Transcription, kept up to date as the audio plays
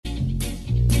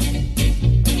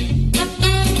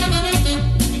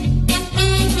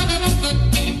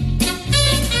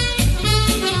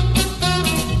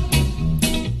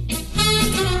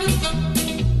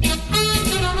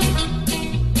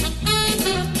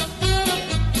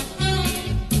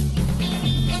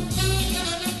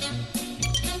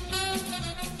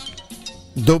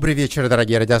Добрый вечер,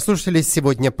 дорогие радиослушатели.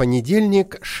 Сегодня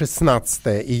понедельник,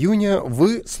 16 июня.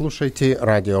 Вы слушаете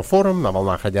радиофорум на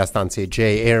волнах радиостанции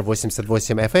J-Air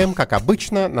 88 FM. Как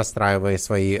обычно, настраивая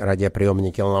свои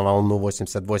радиоприемники на волну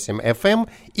 88 FM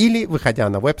или выходя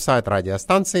на веб-сайт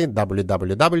радиостанции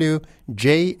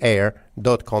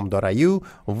www.jair.com.au.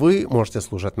 Вы можете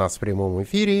слушать нас в прямом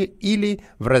эфире или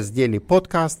в разделе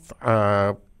 «Подкаст».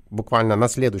 Буквально на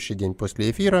следующий день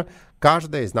после эфира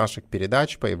каждая из наших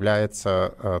передач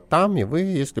появляется там, и вы,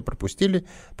 если пропустили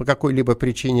по какой-либо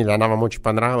причине, или она вам очень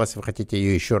понравилась, вы хотите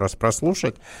ее еще раз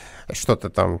прослушать, что-то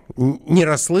там не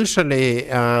расслышали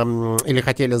или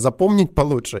хотели запомнить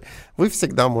получше, вы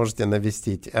всегда можете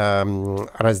навестить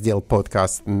раздел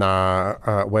 «Подкаст»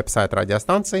 на веб-сайт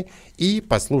радиостанции и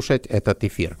послушать этот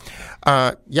эфир.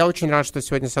 Я очень рад, что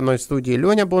сегодня со мной в студии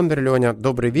Леня Бондарь. Леня,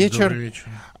 добрый вечер. Добрый вечер.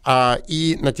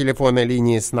 И на телефонной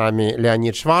линии с нами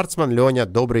Леонид Шварцман. Леня,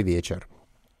 добрый вечер.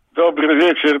 Добрый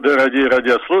вечер, дорогие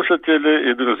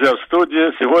радиослушатели и друзья в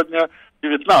студии. Сегодня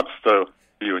 19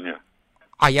 июня.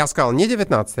 А я сказал не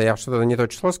 19, я что-то не то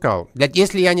число сказал.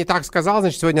 Если я не так сказал,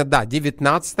 значит сегодня, да,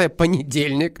 19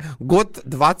 понедельник, год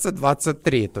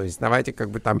 2023. То есть давайте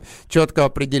как бы там четко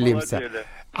определимся. Молодели.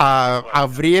 А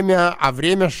время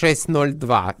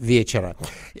 6:02 вечера.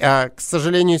 К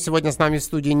сожалению, сегодня с нами в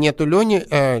студии нету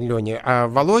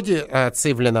Володи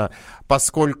Цивлина,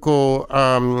 поскольку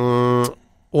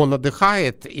он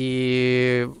отдыхает,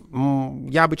 и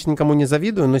я обычно никому не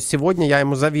завидую, но сегодня я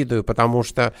ему завидую, потому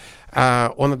что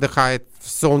он отдыхает в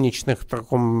солнечных,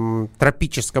 таком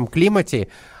тропическом климате,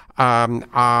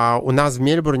 а у нас в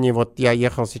Мельбурне, вот я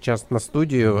ехал сейчас на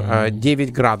студию,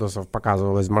 9 градусов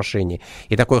показывалось в машине,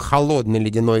 и такой холодный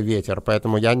ледяной ветер,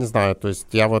 поэтому я не знаю, то есть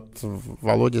я вот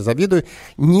Володе завидую.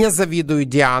 Не завидую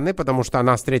Диане, потому что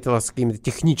она встретилась с какими-то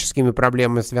техническими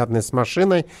проблемами, связанными с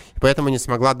машиной, и поэтому не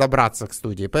смогла добраться к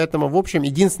студии. Поэтому, в общем,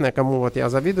 единственное, кому вот я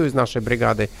завидую из нашей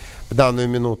бригады в данную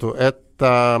минуту, это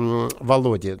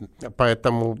Володе.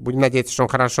 Поэтому будем надеяться, что он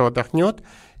хорошо отдохнет,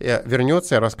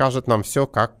 вернется и расскажет нам все,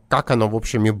 как оно, в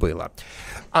общем, и было.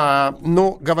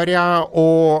 Ну, говоря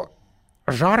о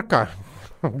жарко,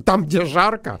 там, где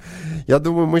жарко, я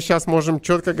думаю, мы сейчас можем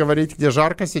четко говорить, где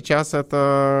жарко сейчас,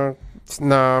 это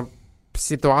на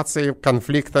ситуации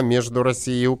конфликта между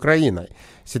Россией и Украиной.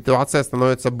 Ситуация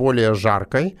становится более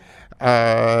жаркой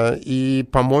и,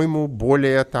 по-моему,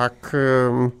 более так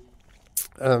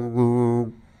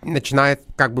начинает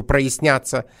как бы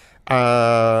проясняться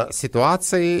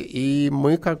ситуации, и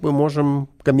мы как бы можем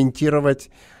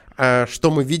комментировать, что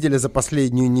мы видели за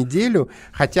последнюю неделю,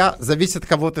 хотя зависит,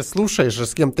 кого ты слушаешь и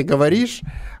с кем ты говоришь.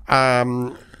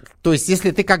 То есть,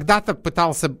 если ты когда-то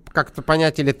пытался как-то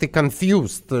понять, или ты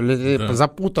confused, или ты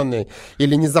запутанный,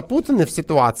 или не запутанный в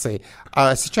ситуации,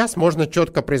 а сейчас можно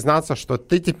четко признаться, что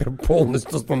ты теперь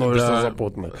полностью становишься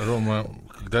запутанным. Рома,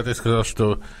 когда ты сказал,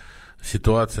 что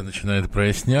ситуация начинает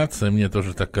проясняться, мне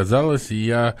тоже так казалось, и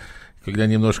я, когда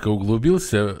немножко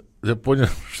углубился, я понял,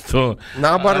 что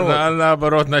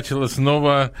наоборот начало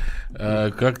снова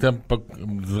как-то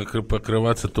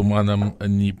покрываться туманом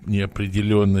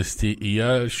неопределенности, и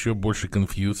я еще больше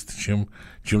confused,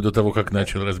 чем до того, как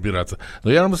начал разбираться. Но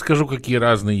я вам скажу, какие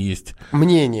разные есть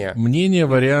мнения,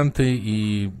 варианты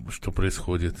и что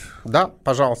происходит. Да,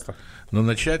 пожалуйста. Но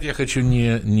начать я хочу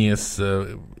не с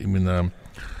именно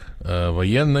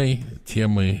военной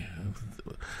темы,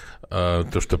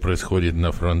 то, что происходит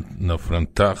на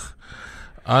фронтах,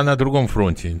 а на другом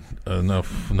фронте, на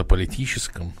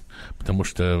политическом, потому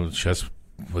что сейчас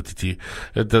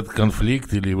этот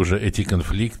конфликт, или уже эти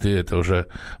конфликты, это уже,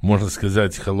 можно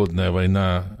сказать, холодная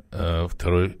война,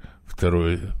 второй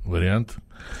вариант,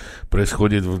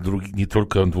 происходит не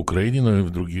только в Украине, но и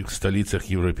в других столицах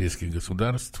европейских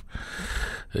государств.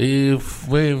 И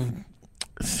мы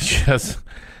сейчас...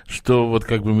 Что вот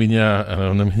как бы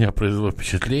на меня произвело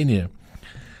впечатление,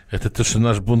 это то, что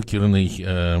наш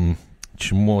бункерный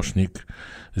чмошник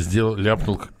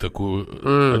ляпнул такую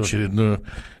очередную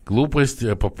глупость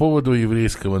по поводу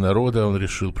еврейского народа. Он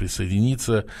решил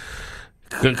присоединиться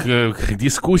к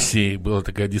дискуссии. Была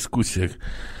такая дискуссия,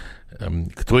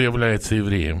 кто является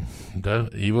евреем. Да?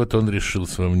 И вот он решил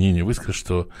свое мнение высказать,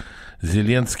 что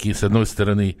Зеленский, с одной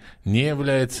стороны, не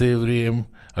является евреем,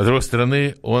 а с другой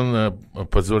стороны, он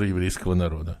позор еврейского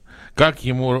народа. Как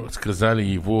ему сказали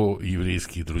его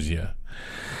еврейские друзья.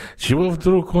 Чего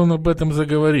вдруг он об этом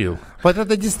заговорил? Вот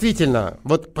это действительно.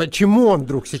 Вот почему он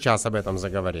вдруг сейчас об этом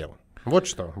заговорил? Вот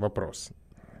что вопрос.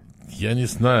 Я не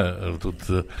знаю.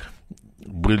 Тут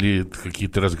были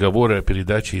какие-то разговоры о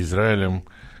передаче Израилем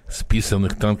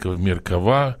списанных танков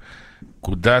Меркава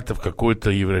куда-то в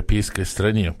какой-то европейской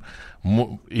стране.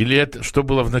 Или это, что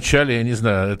было в начале, я не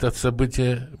знаю, это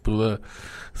событие было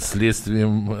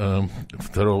следствием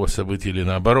второго события или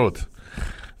наоборот.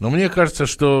 Но мне кажется,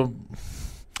 что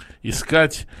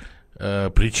искать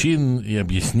причин и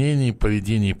объяснений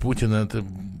поведения Путина это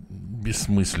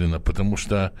бессмысленно, потому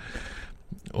что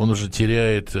он уже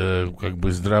теряет как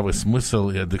бы здравый смысл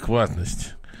и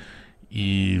адекватность,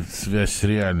 и связь с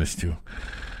реальностью.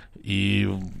 И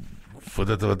вот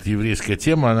эта вот еврейская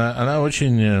тема, она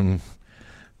очень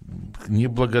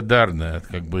неблагодарная.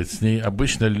 Как бы с ней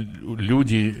обычно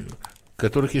люди, у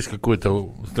которых есть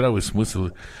какой-то здравый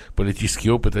смысл, политический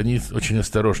опыт, они очень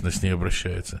осторожно с ней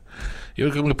обращаются. И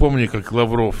вот как мы помним, как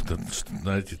Лавров,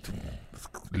 знаете,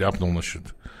 ляпнул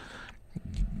насчет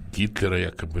Гитлера,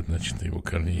 якобы, значит, его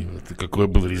корней. Вот какой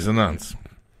был резонанс.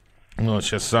 Ну, вот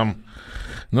сейчас сам...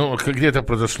 Ну, где это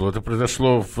произошло? Это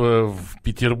произошло в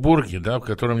Петербурге, да, в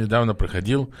котором недавно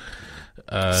проходил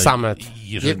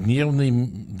ежедневный,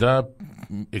 да,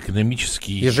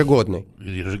 экономический... Ежегодный,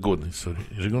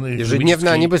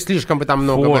 ежедневно они бы слишком бы там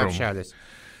много бы общались.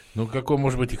 Ну, какой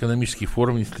может быть экономический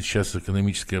форум, если сейчас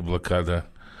экономическая блокада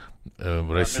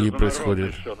в России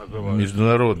происходит?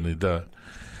 Международный, да.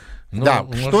 Ну, да,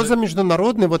 что за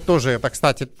международный, вот тоже, это,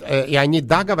 кстати, и они,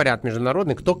 да, говорят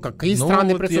международный, какие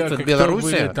страны вот присутствуют,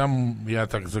 Белоруссия? Там, я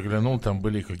так заглянул, там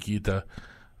были какие-то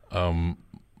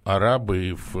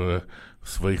арабы в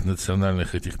своих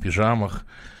национальных этих пижамах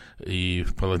и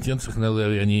в полотенцах на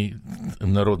леве, они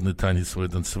народный танец свой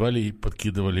танцевали и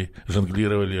подкидывали,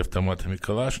 жонглировали автоматами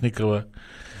Калашникова.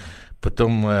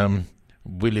 Потом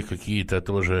были какие-то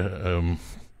тоже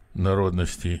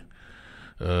народности.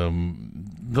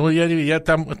 Ну,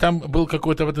 там был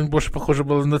какой-то, вот больше похоже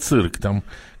было на цирк, там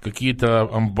какие-то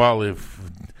амбалы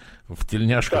в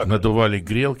тельняшках надували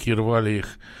грелки, рвали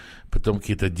их, потом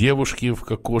какие-то девушки в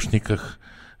кокошниках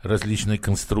различной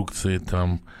конструкции,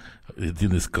 там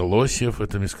один из колосьев,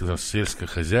 это, мне сказал, сельское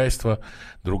хозяйство,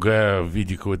 другая в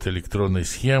виде какой-то электронной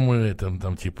схемы,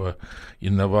 там типа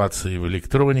инновации в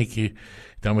электронике,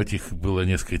 там было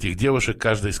несколько этих девушек,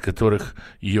 каждая из которых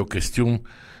ее костюм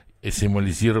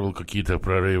символизировал какие-то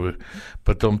прорывы.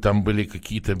 Потом там были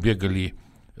какие-то,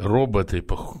 роботы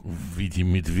в виде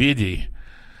медведей,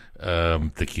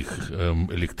 таких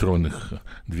электронных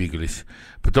двигались.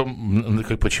 Потом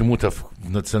почему-то в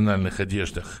национальных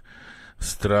одеждах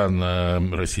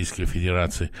стран Российской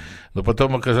Федерации. Но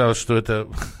потом оказалось, что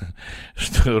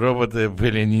что роботы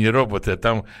были не роботы, а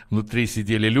там внутри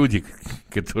сидели люди,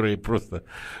 которые просто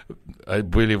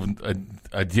были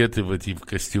одеты в эти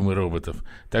костюмы роботов.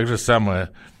 Так же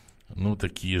самое,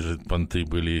 такие же понты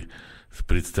были с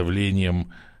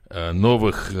представлением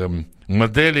новых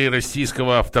моделей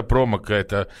российского автопрома.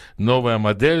 Какая-то новая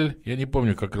модель, я не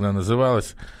помню, как она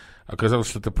называлась. Оказалось,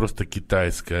 что это просто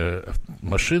китайская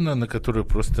машина, на которую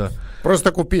просто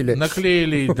купили.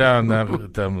 Наклеили, да,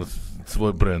 там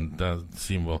свой бренд, да,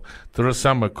 символ. То же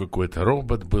самое, какой-то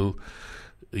робот был,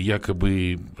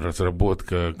 якобы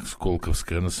разработка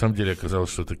сколковская. На самом деле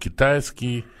оказалось, что это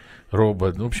китайский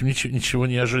робот. В общем, ничего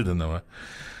неожиданного.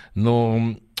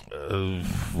 Но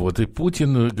вот и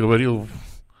Путин говорил,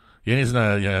 я не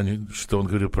знаю, что он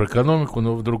говорил про экономику,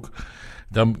 но вдруг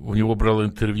там у него брал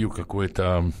интервью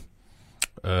какой-то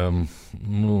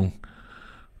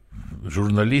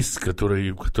журналист,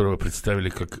 которого представили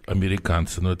как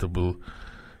американца, но это был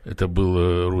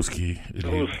русский.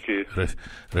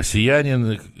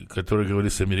 Россиянин, который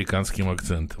говорит с американским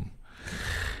акцентом.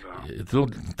 Да. Это,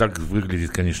 так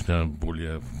выглядит, конечно,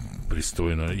 более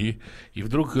пристойно. И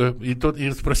вдруг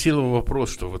и спросил его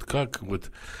вопрос, что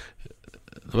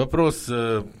вопрос,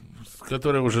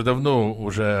 который уже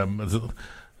давно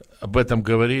об этом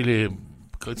говорили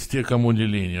те, кому не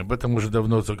лень. Об этом уже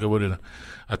давно заговорено.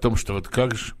 О том, что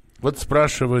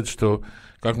спрашивают, что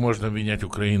как можно обвинять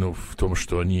Украину в том,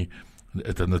 что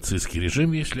это нацистский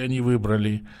режим, если они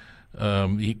выбрали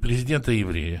и президента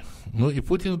еврея. И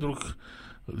Путин вдруг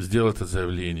сделал это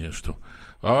заявление, что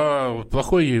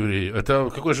плохой еврей, это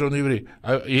какой же он еврей?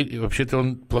 И вообще-то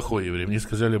он плохой еврей. Мне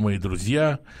сказали мои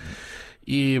друзья,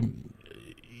 и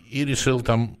решил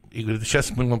и говорит, сейчас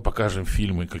мы вам покажем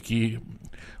фильмы, какие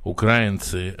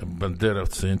украинцы,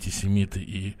 бандеровцы, антисемиты,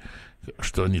 и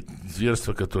что они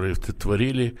зверства, которые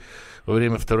творили во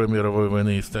время Второй мировой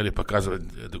войны, и стали показывать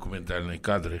документальные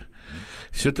кадры.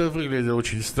 Все это выглядело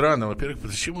очень странно. Во-первых,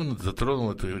 зачем он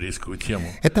затронул эту еврейскую тему?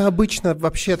 Это обычно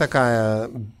вообще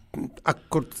такая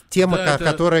тема, к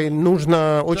которой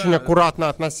нужно очень аккуратно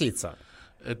относиться.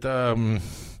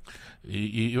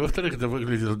 И во-вторых, это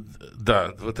выглядело,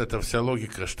 вот эта вся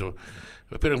логика, что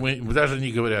Во-первых, мы даже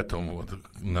не говоря о том, вот,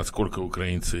 насколько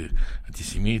украинцы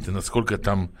антисемиты, насколько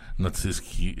там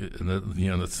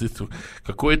неонацистов,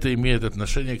 какое-то имеет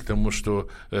отношение к тому, что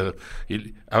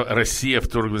Россия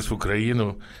вторглась в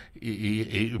Украину,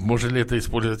 и можно ли это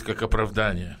использовать как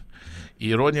оправдание. И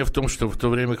ирония в том, что в то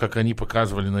время, как они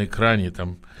показывали на экране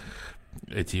там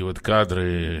эти вот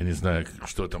кадры, не знаю,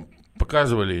 что там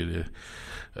показывали, или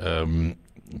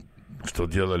что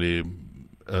делали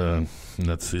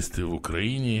нацисты в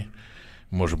Украине,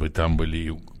 может быть, там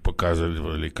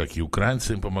показывали, как и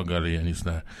украинцы им помогали, я не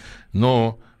знаю.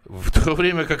 Но в то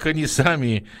время, как они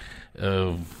сами,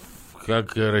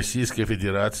 как Российская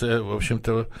Федерация, в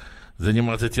общем-то,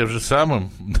 заниматься тем же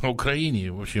самым на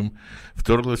Украине, в общем,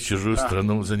 вторглась в чужую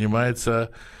страну,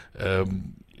 занимается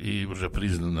и уже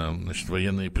признано, значит,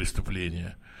 военные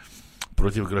преступления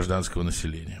против гражданского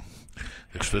населения.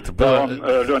 Так что это было...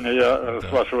 Леня, я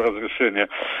с вашего разрешения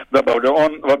добавлю.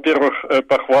 Он, во-первых,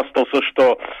 похвастался,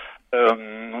 что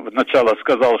сначала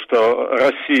сказал, что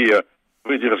Россия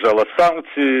выдержала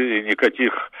санкции и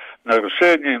никаких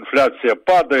нарушений, инфляция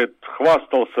падает,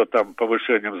 хвастался там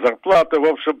повышением зарплаты, в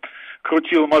общем,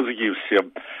 крутил мозги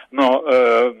всем. Но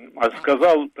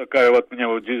сказал, такая вот мне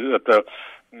это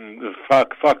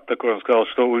факт такой, он сказал,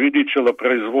 что увеличило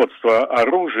производство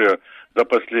оружия за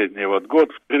последний вот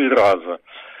год в 3 раза.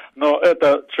 Но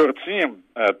это черт с ним,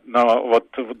 но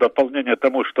вот в дополнение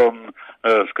тому, что он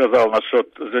сказал насчет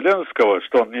Зеленского,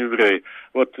 что он не еврей,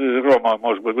 вот Рома,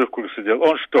 может быть, вы в курсе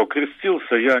дела, он что,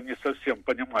 крестился? Я не совсем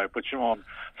понимаю, почему он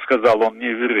сказал, он не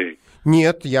еврей.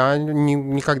 Нет, я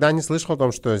никогда не слышал о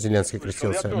том, что Зеленский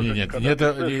крестился. Но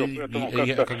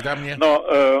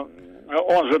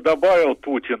он же добавил,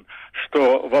 Путин,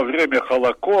 что во время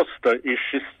Холокоста из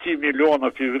 6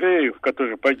 миллионов евреев,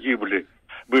 которые погибли,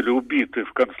 были убиты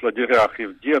в концлагерях и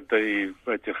в гетто, и в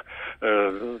этих,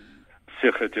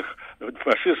 всех этих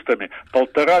фашистами,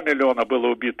 1,5 миллиона было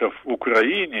убито в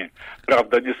Украине,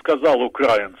 правда, не сказал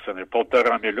украинцами,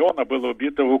 1,5 миллиона было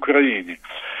убито в Украине.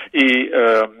 И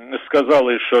сказал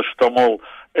еще, что, мол,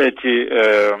 эти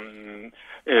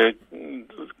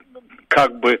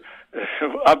как бы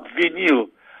обвинил,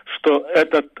 что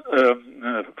эта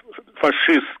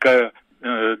фашистская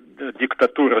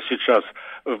диктатура сейчас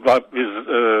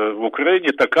в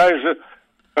Украине такая же,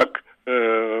 как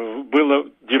было в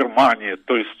Германии,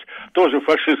 то есть тоже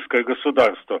фашистское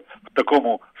государство. К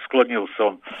такому склонился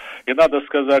он. И надо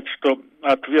сказать, что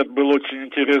ответ был очень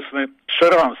интересный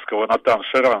Шаранского, Натан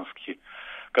Шаранский,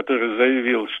 который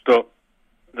заявил, что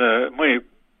мы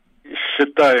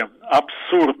считаем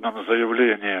абсурдным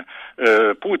заявление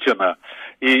Путина,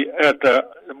 и это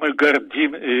мы гордимся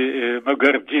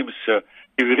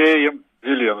евреем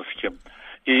Зеленским,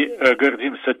 и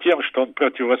гордимся тем, что он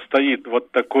противостоит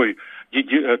вот такой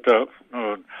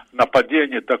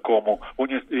нападению такому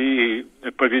и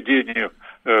поведению,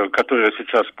 которое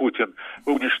сейчас Путин,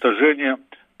 уничтожение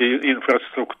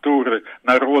инфраструктуры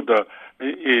народа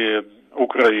и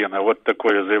Украина. Вот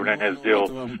такое заявление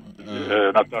сделал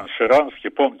Натан Шаранский.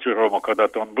 Помните, Рома,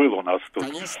 когда-то он был у нас тут?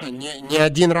 Конечно, не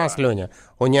один раз, Леня.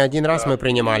 Он не один раз мы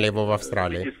принимали его в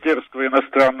Австралии. Министерство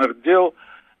иностранных дел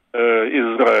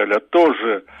Израиля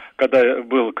тоже, когда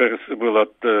был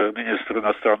от министра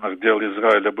иностранных дел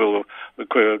Израиля,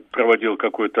 проводил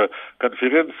какую-то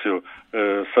конференцию,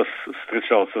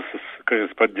 встречался с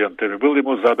корреспондентами, был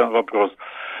ему задан вопрос.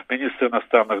 Министр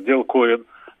иностранных дел Коэн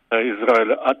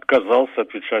Израиля отказался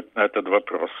отвечать на этот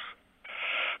вопрос.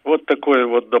 Вот такое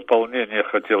вот дополнение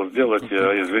хотел сделать.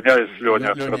 Я извиняюсь,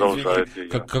 Леня продолжает.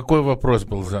 Какой вопрос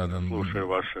был задан? Слушаю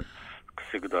ваши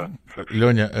всегда.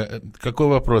 Леня, какой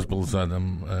вопрос был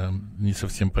задан? Не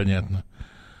совсем понятно.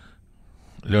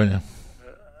 Леня.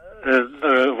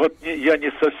 Вот я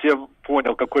не совсем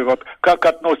понял, какой вопрос. Как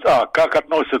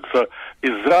относится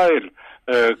Израиль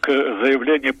к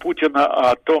заявлению Путина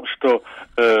о том, что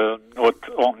вот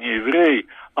он не еврей,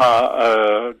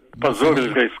 а позор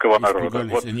еврейского народа.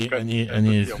 Они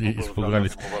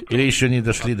испугались. Или еще не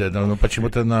дошли до этого, но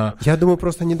почему-то Я думаю,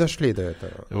 просто не дошли до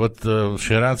этого. Вот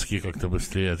Шаранский как-то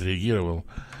быстрее отреагировал,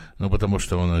 потому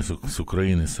что он с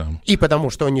Украины сам. И потому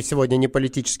что он сегодня не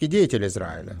политический деятель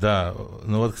Израиля. Да,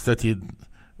 вот, кстати,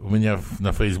 у меня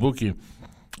на Фейсбуке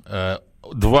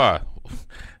 2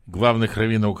 главных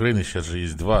раввина Украины, сейчас же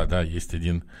есть 2, да, есть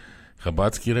один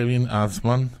хаббатский раввин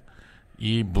Ацман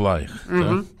и Блайх.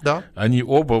 Да. Они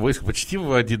оба почти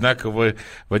в одинаковых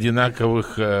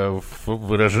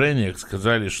выражениях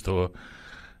сказали, что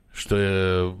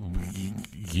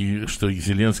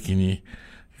Зеленский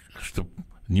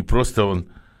не просто он,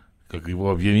 как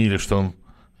его обвинили, что он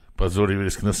позор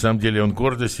еврейского, на самом деле он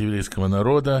гордость еврейского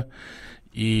народа,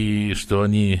 и что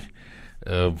они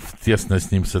тесно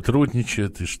с ним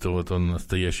сотрудничает, и что вот он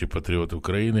настоящий патриот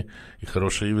Украины и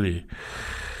хороший еврей.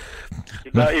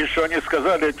 Да, и еще они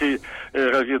сказали, эти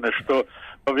раввины, что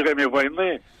во время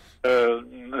войны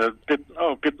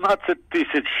 15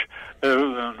 тысяч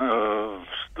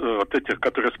вот этих,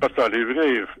 которые спасали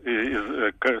евреев,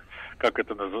 как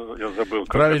это называется, я забыл.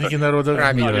 Праведники народов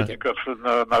мира. Праведников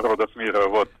народов мира,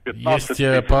 вот. 15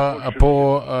 есть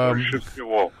больше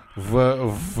всего.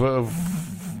 В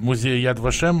музее Яд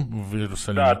Вашем в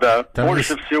Иерусалиме. Да, там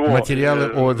больше есть всего. Материалы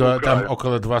там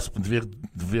около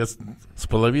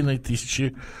 2,5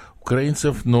 тысячи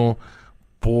украинцев, но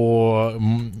по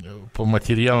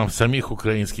материалам самих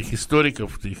украинских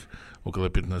историков их около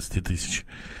 15 тысяч.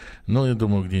 Ну, я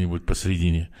думаю, где-нибудь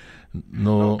посередине.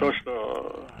 Но то, что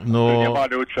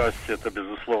принимали участие, это,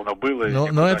 безусловно, было.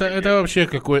 Но это вообще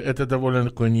это довольно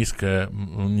такое низкое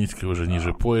уже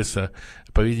ниже пояса.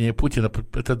 Поведение Путина,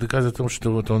 это доказывает о том,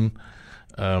 что вот он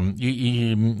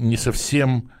и не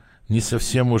совсем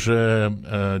уже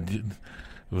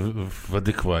в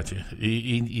адеквате.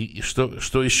 И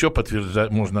что еще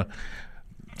подтверждает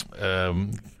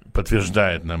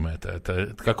нам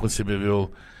это как он себя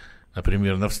вел,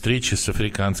 например, на встрече с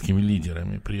африканскими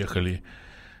лидерами. Приехали,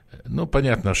 ну,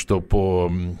 понятно, что по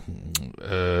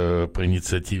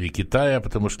инициативе Китая,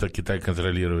 потому что Китай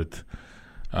контролирует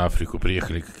Африку,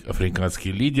 приехали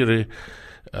африканские лидеры,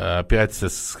 опять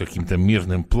с каким-то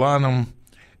мирным планом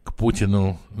к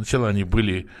Путину. Сначала они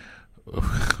были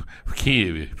в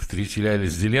Киеве,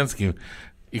 встречались с Зеленским,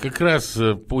 и как раз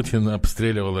Путин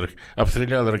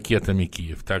обстрелял ракетами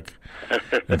Киев, так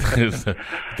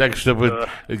чтобы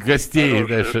гостей.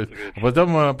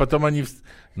 Потом они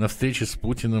на встрече с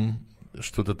Путиным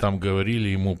что-то там говорили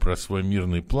ему про свой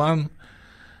мирный план,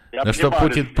 на что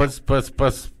Путин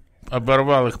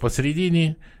оборвал их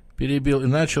посередине, перебил и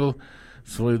начал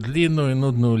свою длинную и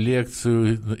нудную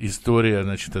лекцию. История,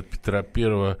 значит, от Петра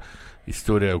I,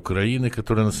 история Украины,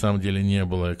 которой на самом деле не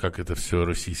было, и как это все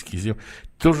российские земли.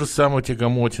 То же самое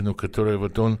тягомотину, которое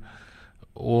вот он,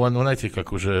 знаете,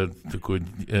 как уже такой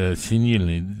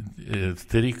сенильный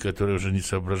старик, который уже не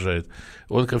соображает.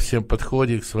 Он ко всем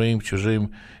подходит, к своим,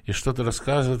 чужим, и что-то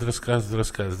рассказывает.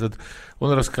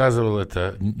 Он рассказывал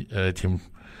это этим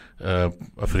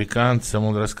африканцам,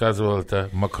 он рассказывал это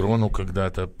Макрону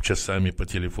когда-то часами по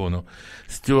телефону,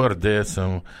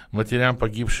 стюардессам, матерям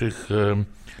погибших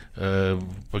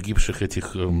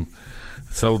этих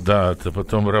солдат, а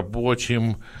потом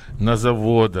рабочим на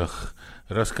заводах,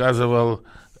 рассказывал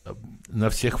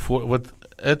на всех вот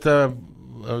это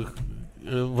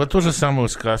вот ту же самую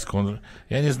сказку.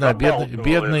 Я не знаю,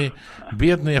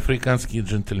 бедные африканские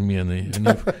джентльмены. Они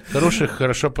в хороших,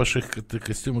 хорошо пошитых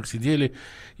костюмах сидели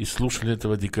и слушали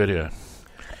этого дикаря.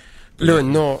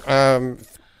 Лёнь,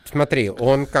 смотри,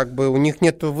 он как бы, у них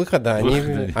нет выхода,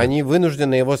 они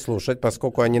вынуждены его слушать,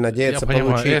 поскольку они надеются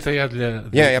получить... Это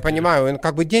я понимаю, он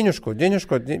как бы денежку,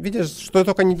 видишь, что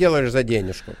только не делаешь за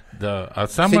денежку. Да,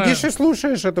 сидишь и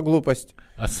слушаешь эту глупость.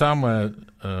 А самое...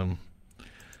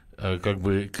 как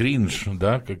бы кринж,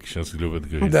 да, как сейчас любят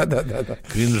говорить. Да.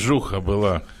 Кринжуха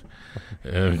была.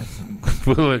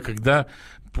 Было, когда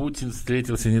Путин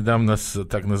встретился недавно с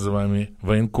так называемыми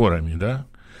военкорами, да.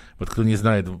 Вот кто не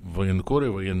знает,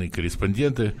 военкоры, военные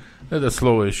корреспонденты, это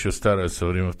слово еще старое со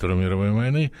времен Второй мировой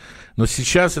войны, но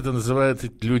сейчас это называют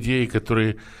людей,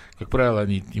 которые, как правило,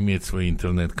 они имеют свои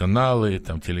интернет-каналы,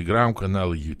 там,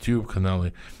 телеграм-каналы,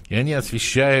 YouTube-каналы, и они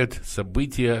освещают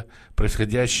события,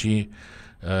 происходящие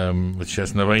вот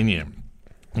сейчас на войне.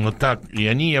 Вот так. И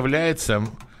они являются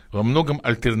во многом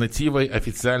альтернативой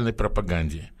официальной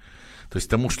пропаганде. То есть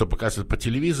тому, что показывают по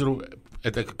телевизору,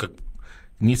 это как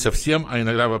не совсем, а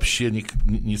иногда вообще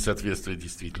не соответствует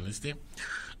действительности.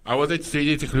 А вот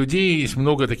среди этих людей есть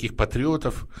много таких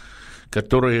патриотов,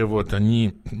 которые вот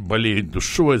они болеют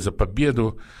душой за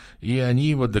победу, и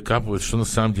они вот докапывают, что на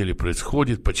самом деле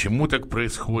происходит, почему так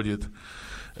происходит,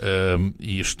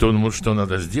 и что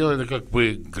надо сделать, это как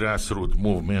бы grassroots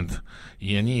movement,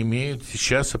 и они имеют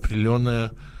сейчас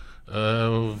определенную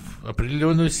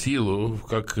силу,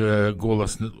 как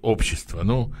голос общества,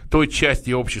 ну, той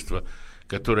части общества,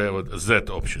 которая вот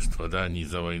Z-общество, да, не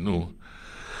за войну.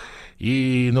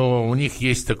 Но у них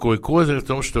есть такой козырь в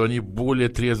том, что они более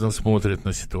трезво смотрят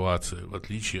на ситуацию, в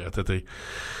отличие от этой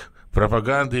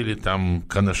пропаганды или там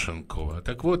Коношенкова.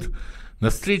 Так вот, на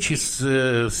встрече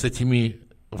с этими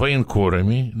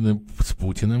военкорами, с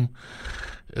Путиным,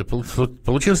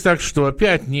 получилось так, что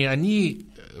опять не они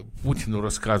Путину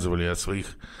рассказывали о своих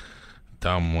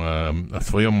там о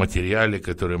своем материале,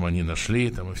 которым они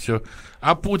нашли, там и все.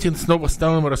 А Путин снова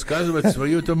стал им рассказывать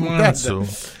свою эту мансу,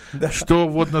 что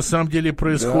вот на самом деле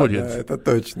происходит. Да, это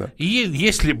точно. И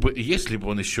если бы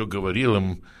он еще говорил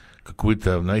им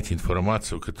какую-то, знаете,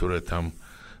 информацию, которая там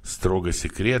строго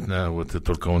секретна, вот и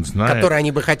только он знает. Которую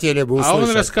они бы хотели бы услышать. А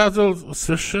он рассказывал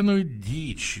совершенную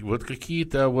дичь, вот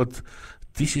какие-то вот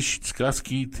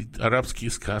сказки, арабские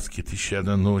сказки, «Тысяча и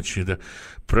одна ночь»,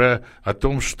 да, о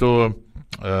том, что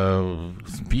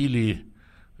сбили,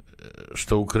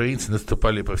 что украинцы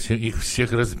наступали по всем, их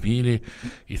всех разбили,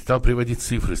 и стал приводить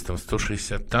цифры, там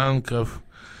 160 танков,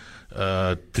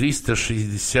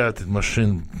 360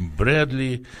 машин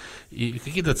Брэдли, и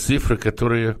какие-то цифры,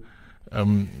 которые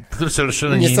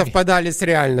совершенно не совпадали с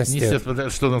реальностью. Не совпадали,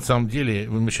 что на самом деле,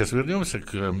 мы сейчас вернемся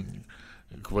к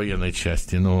военной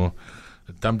части, но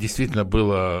там действительно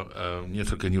было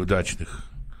несколько неудачных.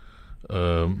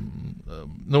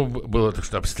 Было так,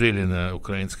 что обстреляна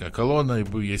украинская колонна, и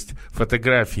есть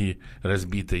фотографии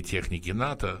разбитой техники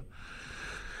НАТО.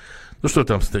 Ну, что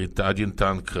там стоит? Один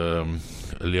танк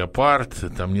 «Леопард»,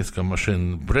 там несколько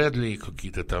машин «Брэдли»,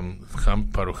 какие-то там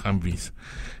пару «Хамвис».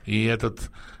 И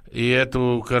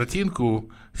эту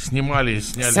картинку сняли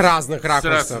с разных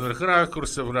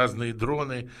ракурсов, разные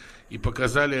дроны, и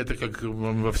показали это как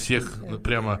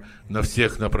прямо на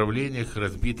всех направлениях,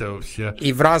 разбито все.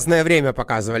 И в разное время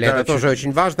показывали, да, это тоже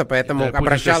очень важно, поэтому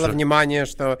обращала внимание,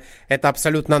 что это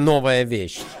абсолютно новая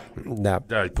вещь. Да,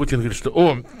 Путин говорит, что,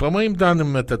 по моим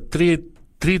данным, это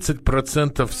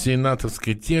 30% всей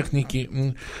натовской техники.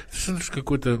 Он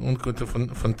какой-то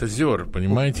фантазер,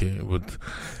 понимаете? Вот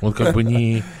он как бы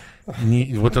не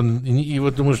вот он, и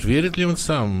вот думаешь, верит ли он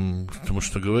сам тому,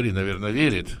 что говорит? Наверное,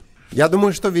 верит. Я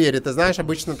думаю, что верит. Ты знаешь,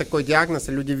 обычно такой диагноз,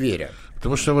 и люди верят.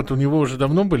 Потому что вот у него уже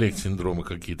давно были синдромы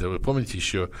какие-то. Вы помните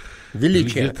еще?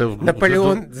 Величие.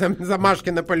 Наполеон,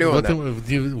 замашки Наполеона.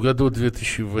 В году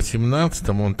 2018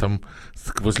 он там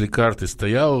возле карты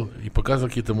стоял и показывал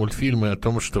какие-то мультфильмы о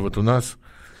том, что вот у нас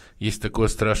есть такое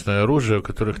страшное оружие, у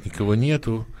которых никого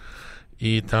нету.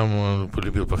 И там он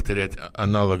полюбил повторять: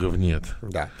 аналогов нет.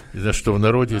 Да. И за что в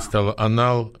народе стало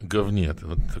аналогов нет.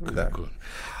 Вот такое.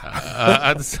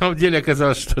 А на самом деле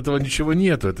оказалось, что этого ничего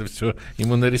нету. Это все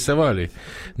ему нарисовали.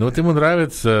 Но вот ему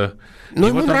нравится...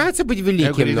 Ему нравится быть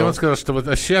великим. Он сказал, что вот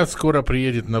сейчас скоро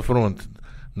приедет на фронт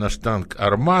наш танк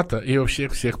 «Армата» и вообще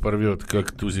всех порвет,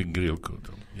 как тузик грелку.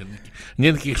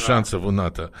 Нет никаких шансов у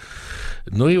НАТО.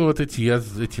 Ну и вот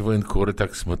эти военкоры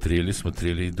так смотрели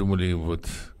и думали, вот...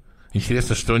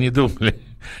 Интересно, что они думали,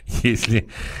 если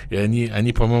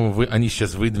они, по-моему, они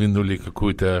сейчас выдвинули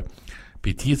какую-то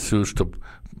петицию, чтобы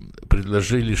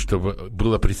предложили, чтобы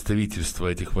было представительство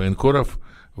этих военкоров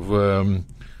в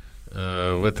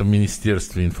этом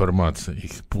Министерстве информации.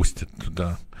 Их пустят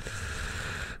туда.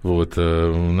 Вот,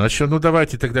 значит,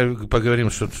 давайте тогда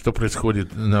поговорим, что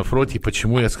происходит на фронте,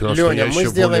 почему я сказал, Лёня, что я мы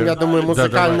сделаем, я думаю,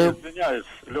 музыкальную... Извиняюсь,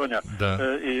 Леня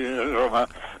и Рома,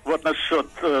 вот насчет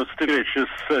встречи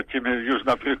с этими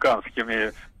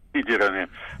южноафриканскими лидерами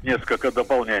несколько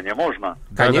дополнений, можно?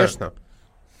 Конечно.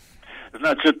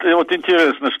 Значит, вот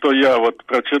интересно, что я вот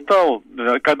прочитал,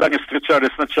 когда они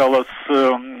встречались сначала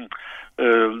с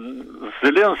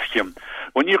Зеленским,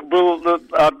 у них был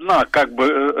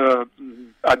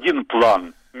один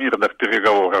план мирных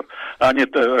переговоров.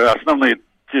 Основные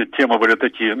темы были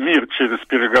такие: мир через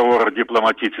переговоры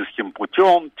дипломатическим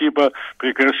путем, типа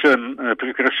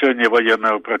прекращение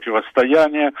военного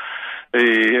противостояния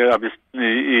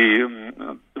и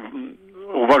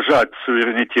уважать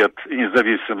суверенитет и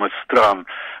независимость стран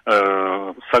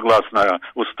согласно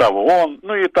уставу ООН,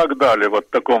 ну и так далее. Вот в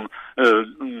таком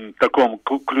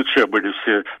ключе были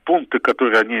все пункты,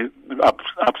 которые они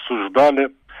обсуждали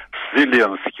с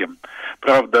Зеленским.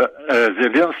 Правда,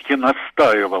 Зеленский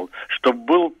настаивал, чтобы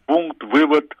был пункт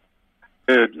вывод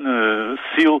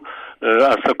сил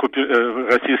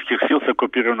российских сил с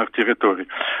оккупированных территорий.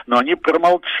 Но они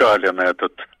промолчали на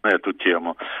эту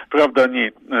тему. Правда,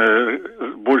 они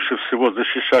больше всего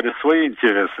защищали свои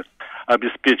интересы,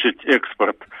 обеспечить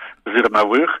экспорт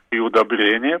зерновых и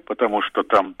удобрений, потому что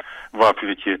там в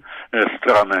Африке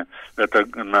страны это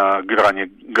на грани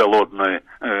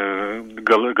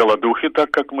голодухи,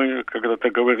 так как мы когда-то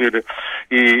говорили.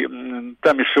 И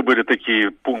там еще были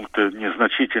такие пункты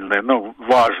незначительные, но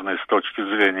важные с точки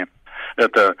зрения.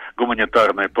 Это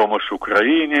гуманитарная помощь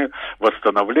Украине,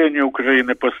 восстановление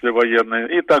Украины послевоенной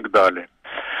и так далее.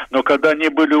 Но когда они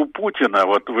были у Путина,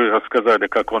 вот вы рассказали,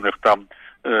 как он их там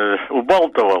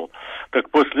убалтывал, так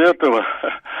после этого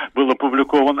был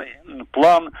опубликован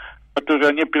план, который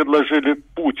они предложили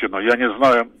Путину. Я не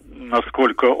знаю,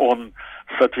 насколько он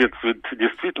соответствует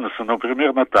действительности, но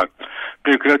примерно так.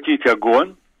 Прекратить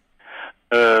огонь,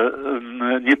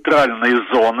 нейтральные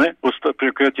зоны,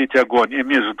 прекратить огонь и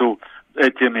между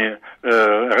этими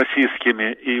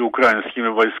российскими и украинскими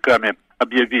войсками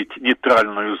объявить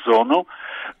нейтральную зону,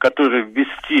 которую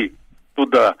ввести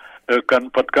туда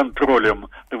под контролем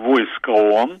войск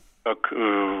ООН, как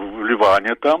в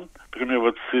Ливане там, например,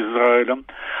 вот с Израилем,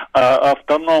 а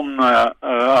автономия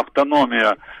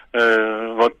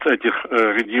вот этих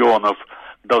регионов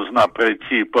должна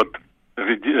пройти под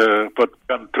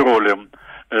контролем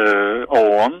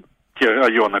ООН. Те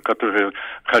районы, которые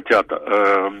хотят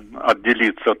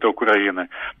отделиться от Украины,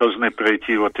 должны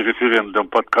пройти вот референдум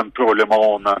под контролем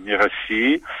ООН, а не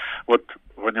России. Вот,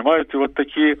 понимаете, вот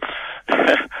такие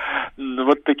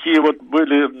вот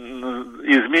были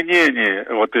изменения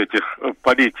вот этих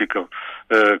политиков,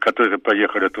 которые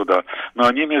поехали туда. Но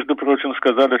они, между прочим,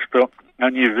 сказали, что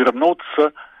они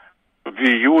вернутся в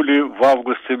июле, в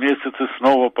августе месяце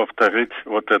снова повторить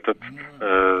вот этот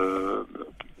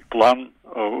план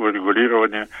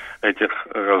урегулирования этих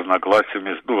разногласий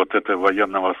между вот этого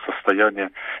военного состояния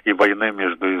и войны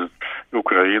между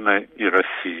Украиной и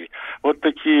Россией. Вот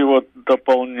такие вот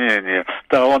дополнения.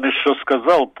 Да, он еще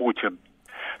сказал, Путин,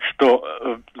 что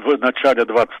в начале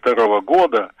 22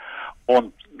 года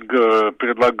он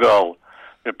предлагал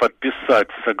подписать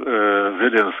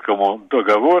Зеленскому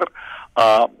договор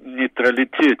о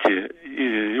нейтралитете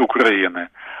Украины.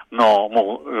 Но,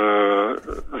 мол,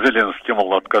 Зеленский,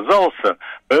 мол, отказался,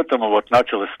 поэтому вот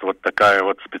началась вот такая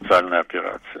вот специальная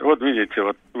операция. Вот видите,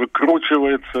 вот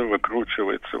выкручивается.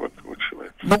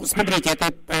 Ну, смотрите,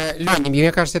 это, Леня,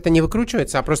 мне кажется, это не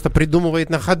выкручивается, а просто придумывает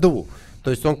на ходу.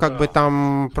 То есть он как бы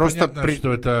там просто... Понятно,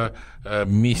 что это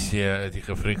миссия этих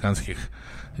африканских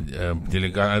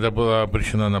делегатов, это была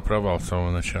обречена на провал с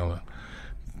самого начала.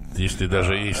 Если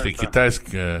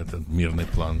китайский этот мирный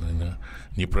план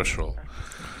не прошел.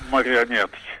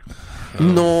 Марионетки.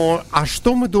 Но, а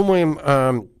что мы думаем,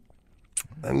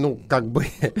 ну, как бы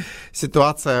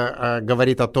ситуация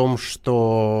говорит о том,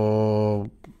 что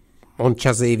он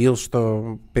сейчас заявил,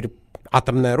 что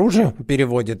атомное оружие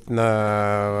переводит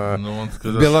на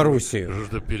Белоруссию.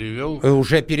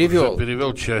 Уже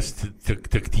перевел часть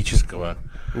тактического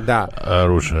да.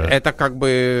 оружия. Это как бы...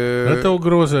 Это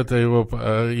угроза, это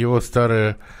его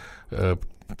старая...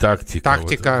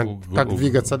 Тактика, как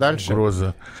двигаться дальше.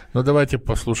 Угроза. Ну, давайте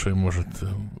послушаем, может,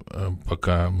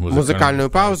 пока музыкальную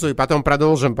паузу, и потом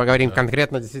продолжим, поговорим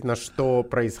конкретно, действительно, что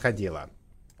происходило.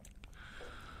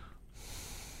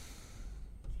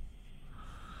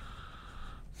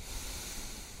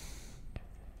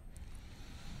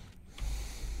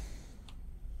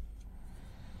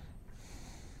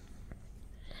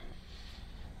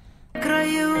 На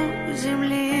краю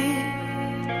земли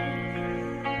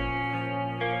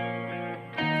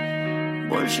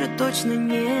больше точно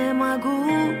не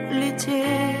могу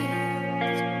лететь,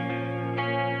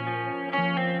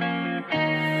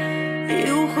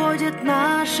 и уходят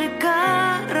наши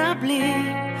корабли.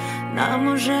 Нам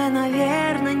уже,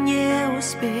 наверное, не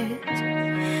успеть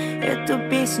эту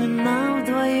песню нам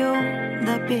вдвоем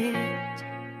допеть.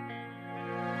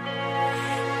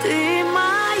 Ты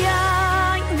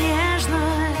моя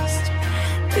нежность,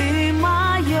 ты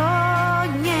мое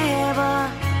небо,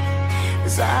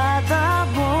 за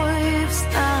тобой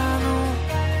встану,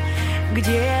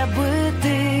 где бы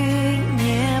ты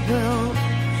ни был.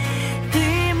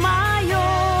 Ты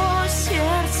мое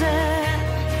сердце,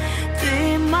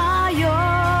 ты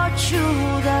мое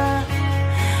чудо,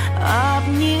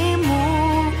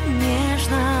 обниму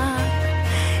нежно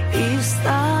и с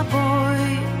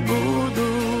тобой буду.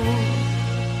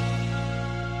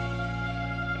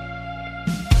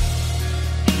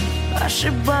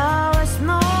 Ошибалась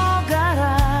много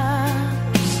раз,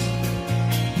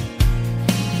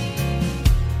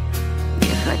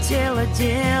 не хотела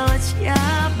делать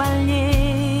я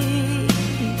больней.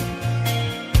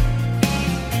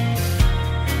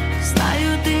 Знаю,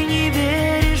 ты не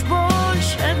веришь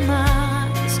больше в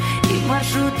нас и в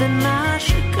маршруты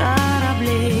наших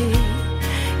кораблей.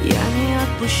 Я не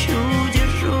отпущу,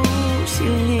 держу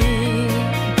сильней.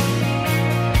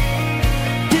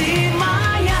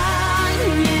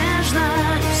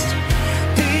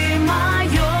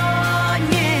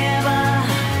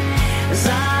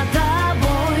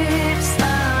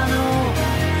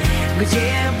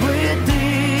 Где бы ты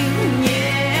ни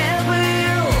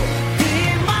был, ты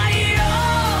мое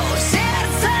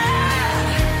сердце,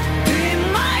 ты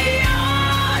мое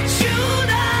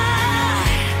чудо,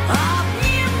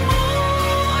 обниму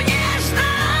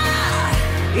нежно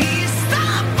и с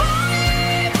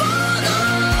тобой буду.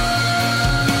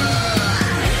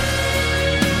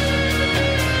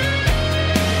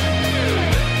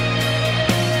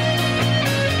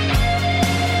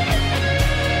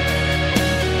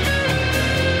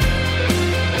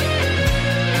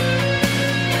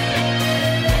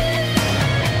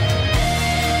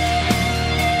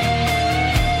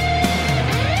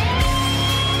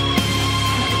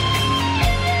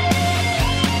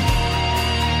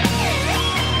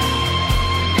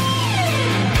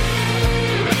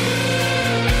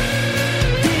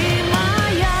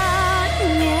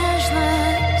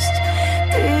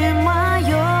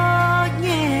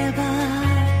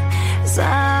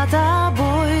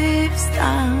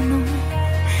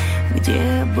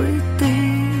 где бы ты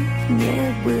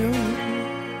не был.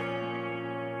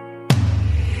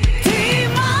 Ты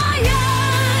моя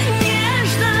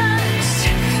нежность,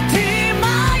 ты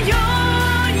мое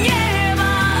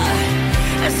небо,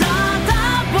 за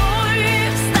тобой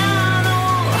встану,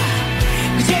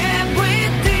 где бы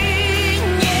ты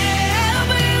не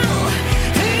был.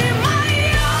 Ты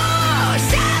мое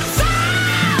сердце,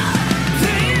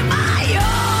 ты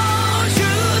мое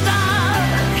чудо,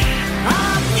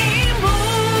 обниму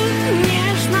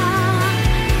нежно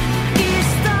и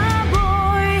с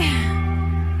тобой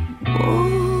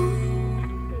буду.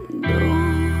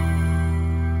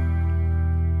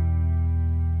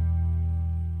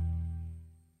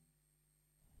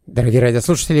 Дорогие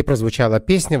радиослушатели, прозвучала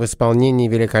песня в исполнении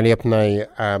великолепной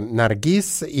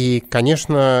Наргиз. И,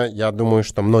 конечно, я думаю,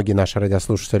 что многие наши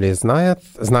радиослушатели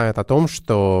знают о том,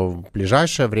 что в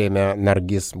ближайшее время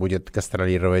Наргиз будет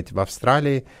гастролировать в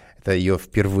Австралии. Это ее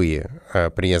впервые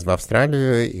приезд в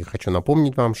Австралию. И хочу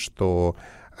напомнить вам, что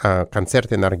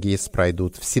концерты Наргиз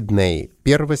пройдут в Сиднее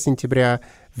 1 сентября,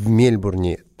 в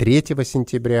Мельбурне 3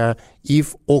 сентября и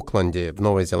в Окленде в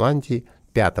Новой Зеландии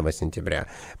 5 сентября.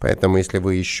 Поэтому, если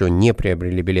вы еще не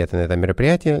приобрели билеты на это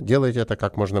мероприятие, делайте это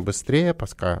как можно быстрее,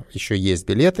 пока еще есть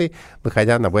билеты,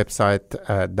 выходя на веб-сайт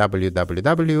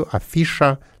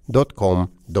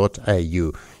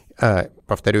www.afisha.com.au.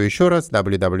 Повторю еще раз,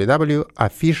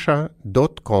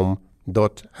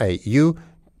 www.afisha.com.au.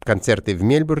 Концерты в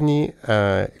Мельбурне,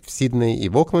 в Сиднее и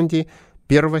в Окленде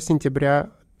 1 сентября,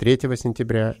 3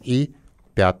 сентября и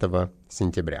 5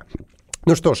 сентября.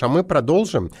 Ну что ж, а мы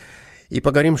продолжим и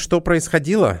поговорим, что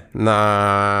происходило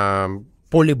на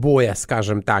поле боя,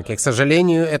 скажем так. И, к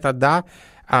сожалению, это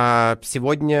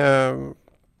сегодня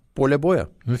поле боя.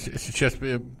 Ну, сейчас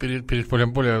перед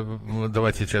полем боя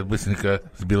давайте сейчас быстренько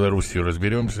с Белоруссией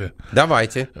разберемся.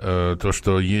 Давайте. То,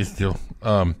 что ездил.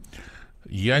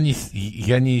 Я не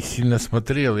сильно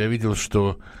смотрел. Я видел,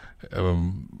 что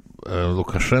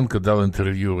Лукашенко дал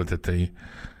интервью вот этой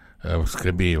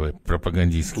Скобеевой,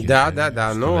 пропагандистки. Да,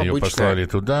 но ее обычно послали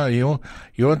туда, и он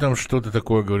там что-то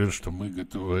такое говорил, что мы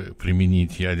готовы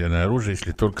применить ядерное оружие,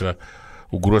 если только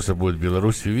угроза будет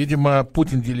Беларуси. Видимо,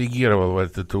 Путин делегировал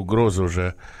вот эту угрозу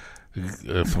уже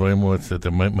своему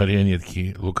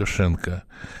марионетке Лукашенко.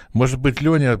 Может быть,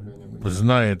 Леня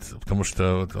знает, потому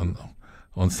что вот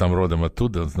он сам родом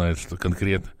оттуда, он знает, что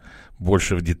конкретно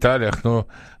больше в деталях, но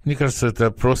мне кажется,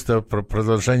 это просто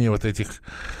продолжение вот этих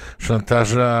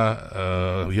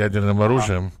шантажа ядерным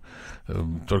оружием,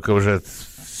 только уже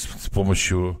с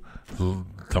помощью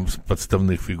там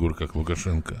подставных фигур, как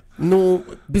Лукашенко. Ну,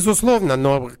 безусловно,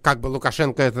 но как бы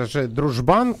Лукашенко это же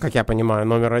дружбан, как я понимаю,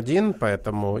 номер один,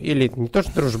 поэтому, или не то,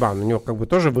 что дружбан, у него как бы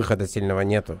тоже выхода сильного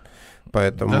нету,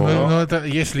 поэтому... Да, но это,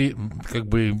 если, как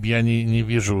бы, я не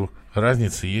вижу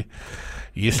разницы,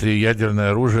 если ядерное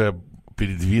оружие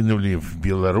передвинули в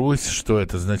Беларусь, что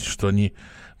это значит, что они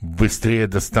быстрее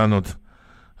достанут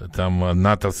там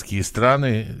натовские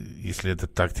страны, если это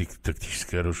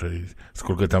тактическое оружие,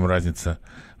 сколько там разница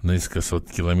на несколько сот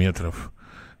километров,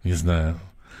 не знаю.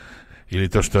 Или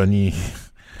то, что они...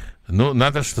 Ну,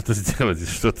 надо что-то сделать,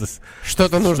 что-то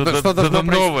нужно, что-то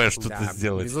новое, что-то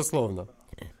сделать. Безусловно.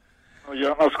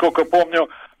 Я, насколько помню,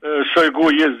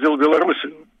 Шойгу ездил в Беларусь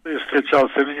и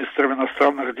встречался с министром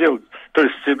иностранных дел, то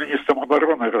есть министром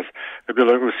обороны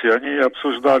Беларуси. Они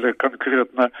обсуждали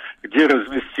конкретно, где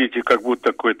разместить, и как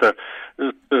будто какое-то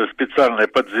специальное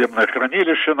подземное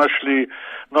хранилище нашли.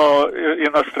 Но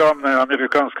иностранная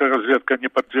американская разведка не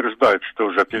подтверждает, что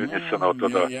уже перенесено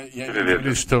туда. Я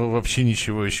говорю, что вообще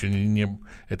ничего еще не...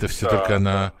 Это все только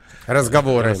на...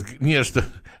 Разговоры. Нет, что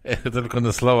это только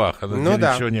на словах, а на деле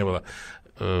ничего не было.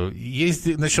 Есть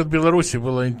насчет Беларуси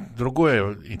было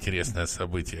другое интересное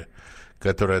событие,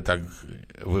 которое так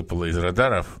выпало из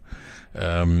радаров.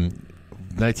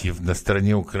 Знаете, на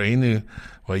стороне Украины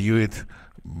воюет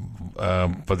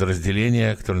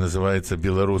подразделение, которое называется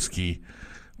 «Белорусский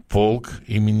полк»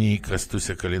 имени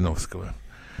Костуся Калиновского.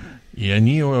 И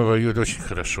они воюют очень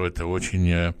хорошо. Это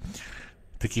очень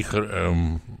таких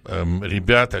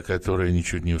ребята, которые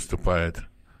ничуть не уступают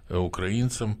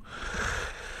украинцам.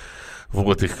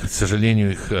 Вот их, к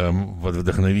сожалению, их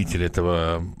вдохновитель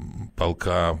этого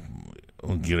полка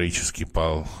героически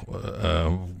пал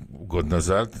год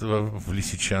назад в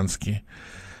Лисичанске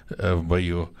в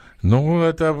бою. Ну,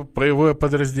 это боевое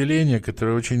подразделение,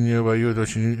 которое воюет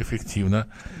очень эффективно.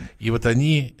 И вот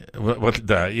они,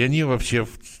 и они вообще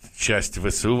часть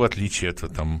ВСУ, в отличие от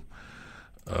там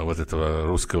вот этого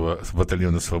русского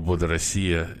батальона «Свобода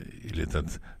Россия» или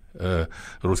этот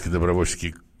русский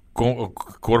добровольческий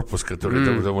корпус,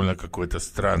 который довольно какой-то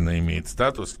странный имеет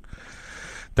статус.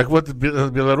 Так вот,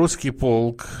 белорусский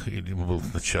полк, или был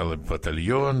сначала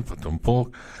батальон, потом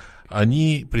полк,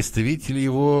 они, представители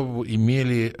его,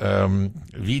 имели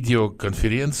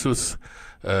видеоконференцию с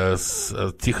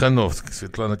Тихановской,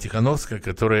 Светлана Тихановская,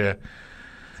 которая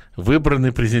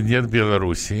выбранный президент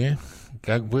Белоруссии,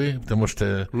 как бы, потому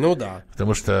что... Ну да.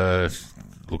 Потому что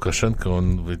Лукашенко,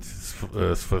 он ведь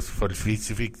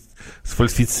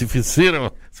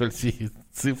сфальсифицировал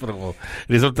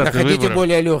результаты Находите выборов.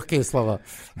 более легкие слова.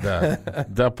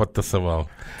 Да, подтасовал.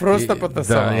 Просто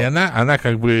подтасовал. Да, и она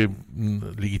как бы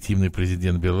легитимный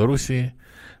президент Белоруссии.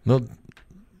 Но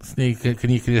к ней,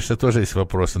 конечно, тоже есть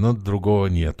вопросы, но другого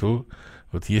нету.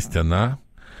 Вот есть она.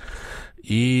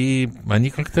 И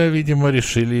они как-то, видимо,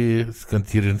 решили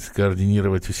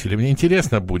скоординировать усилия. Мне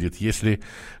интересно будет, если...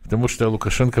 Потому что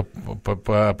Лукашенко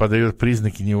подает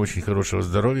признаки не очень хорошего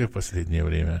здоровья в последнее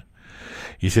время.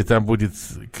 Если там будет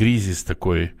кризис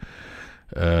такой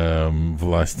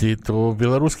власти, то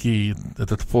белорусский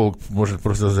этот полк может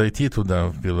просто зайти туда,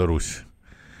 в Беларусь.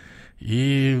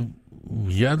 И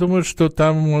я думаю, что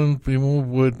там ему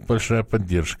будет большая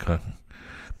поддержка.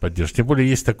 Тем более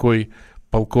есть такой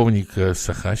полковник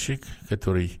Сахащик,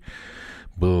 который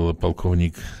был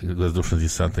полковник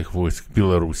воздушно-десантных войск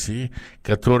Белоруссии,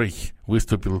 который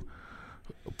выступил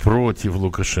против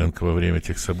Лукашенко во время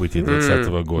тех событий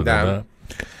 2020 года. Да.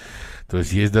 То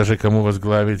есть есть даже кому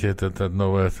возглавить это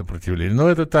новое сопротивление. Но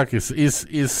это так, из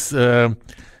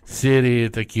серии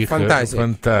таких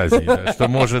фантазий да, что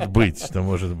может быть.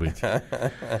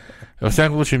 Во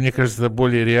всяком случае, мне кажется, это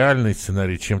более реальный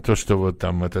сценарий, чем то, что вот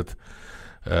там этот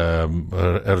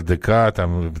РДК,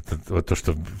 там вот то,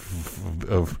 что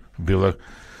в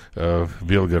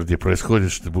Белгороде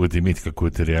происходит, что будет иметь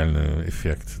какой-то реальный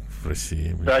эффект в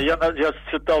России. Да, я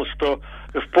читал, что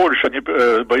в Польше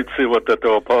бойцы вот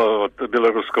этого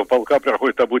белорусского полка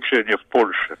проходят обучение в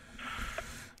Польше.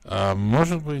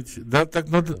 Может быть. Да, так,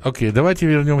 ну, окей, давайте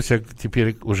вернемся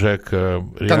теперь уже к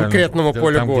конкретному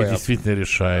полю там, боя. Где действительно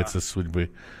решаются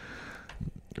судьбы.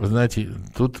 Вы знаете,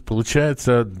 тут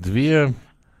получается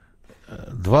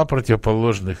два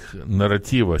противоположных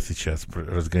нарратива сейчас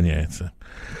разгоняется.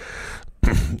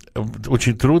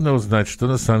 Очень трудно узнать, что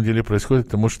на самом деле происходит,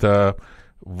 потому что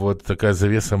вот такая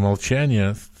завеса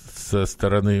молчания со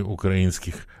стороны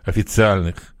украинских,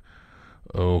 официальных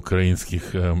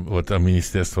украинских вот,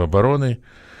 Министерства обороны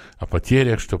о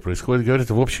потерях, что происходит, говорят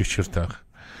в общих чертах.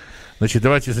 Значит,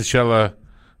 давайте сначала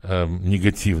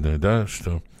негативное, да,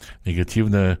 что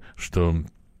негативное, что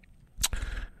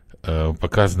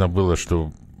показано было,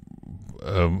 что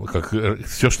как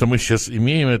все, что мы сейчас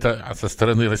имеем, это со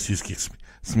стороны российских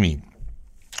СМИ.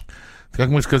 Как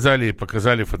мы сказали,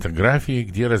 показали фотографии,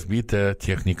 где разбита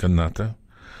техника НАТО,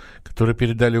 которую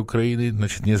передали Украине,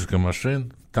 значит, несколько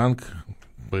машин, танк,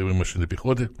 боевые машины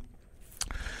пехоты.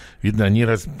 Видно, они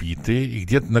разбиты, и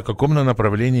где-то на каком-то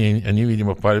направлении они,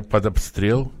 видимо, под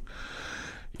обстрел.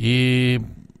 И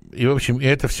в общем,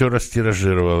 это все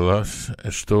растиражировалось,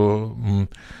 что,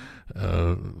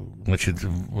 значит,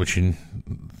 очень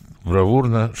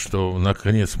бравурно, что,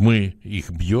 наконец, мы их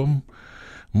бьем,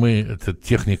 эта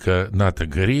техника НАТО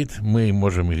горит, мы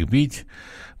можем их бить,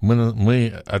 мы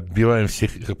отбиваем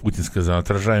всех, как Путин сказал,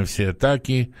 отражаем все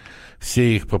атаки,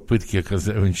 все их попытки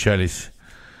увенчались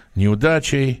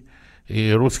неудачей,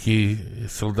 и русские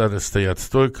солдаты стоят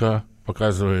стойко,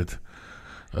 показывают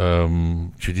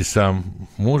чудеса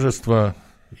мужества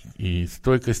и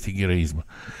стойкости, героизма.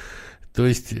 То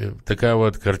есть такая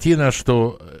вот картина,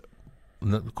 что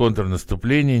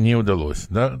контрнаступление не удалось.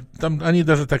 Да? Там они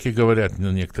даже так и говорят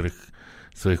на некоторых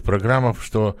своих программах,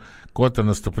 что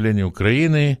контрнаступление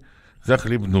Украины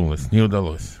захлебнулось, не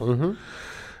удалось. Угу.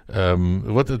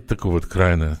 Вот это такое вот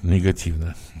крайне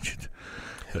негативно. Значит.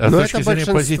 А Но с точки зрения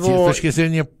позитива, с точки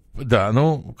зрения, да,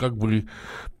 ну, как бы,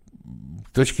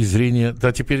 с точки зрения,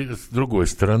 да, теперь с другой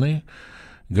стороны,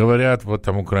 говорят вот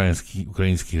там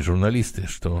украинские журналисты,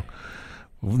 что,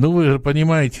 ну, вы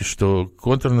понимаете, что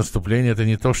контрнаступление это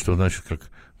не то, что, значит, как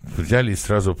взяли и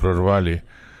сразу прорвали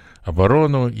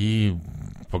оборону и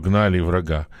погнали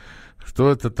врага. Что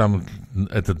это там,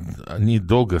 они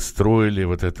долго строили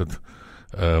вот этот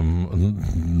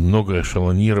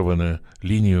многоэшелонированную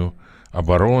линию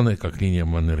обороны, как линия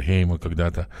Маннергейма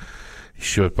когда-то,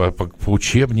 еще по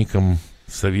учебникам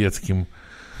советским,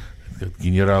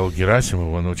 генерал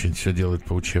Герасимов, он очень все делает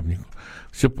по учебнику.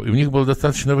 Все, у них было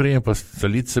достаточно времени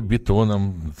солиться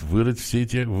бетоном,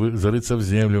 зарыться в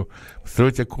землю,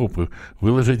 строить окопы,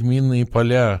 выложить минные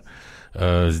поля,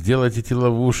 сделать эти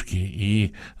ловушки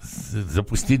и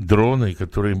запустить дроны,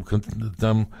 которые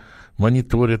там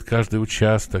мониторят каждый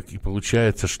участок. И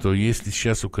получается, что если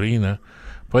сейчас Украина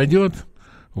пойдет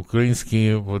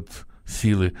украинские вот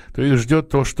силы, то их ждет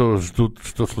то, что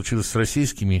случилось с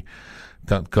российскими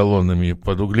колоннами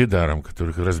под Угледаром,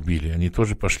 которых разбили. Они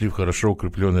тоже пошли в хорошо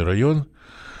укрепленный район,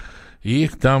 и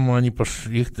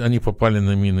они попали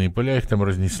на минные поля, их там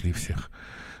разнесли всех.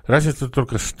 Разница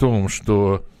только в том,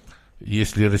 что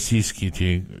если российские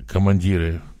эти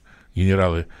командиры,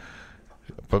 генералы,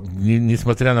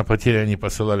 несмотря на потери, они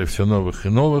посылали все новых и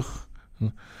новых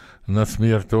на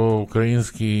смерть, то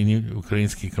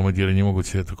украинские командиры не могут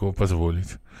себе такого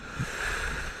позволить.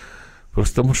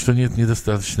 Просто потому, что нет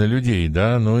недостаточно людей,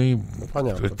 да, и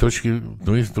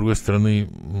с другой стороны,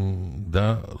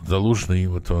 да, Залужный,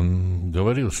 вот он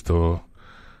говорил, что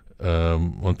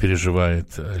он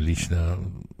переживает лично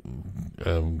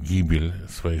гибель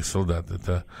своих солдат.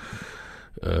 Это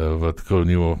вот у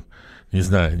него, не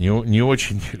знаю, не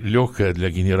очень легкая для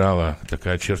генерала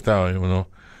такая черта, но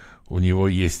у него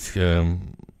есть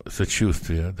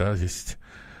сочувствие, да, есть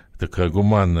такая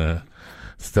гуманная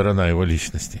сторона его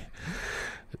личности.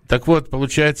 Так вот,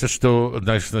 получается, что,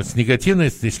 значит, с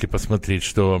негативной, если посмотреть,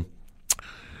 что...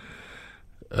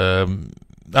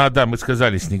 мы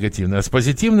сказали с негативной. А с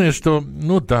позитивной, что,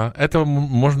 этого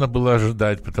можно было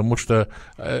ожидать, потому что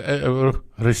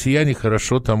россияне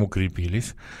хорошо там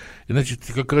укрепились. И, значит,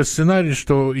 как раз сценарий,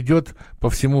 что идет по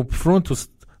всему фронту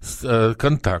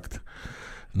контакт.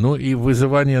 И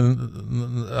вызывание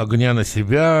огня на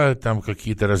себя, там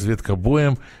какие-то разведка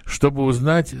боем, чтобы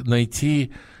узнать,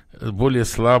 найти более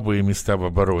слабые места в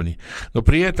обороне. Но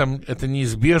при этом это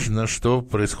неизбежно, что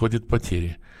происходят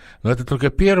потери. Но это только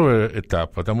первый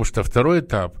этап, потому что второй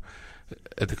этап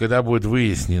 – это когда будет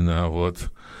выяснено,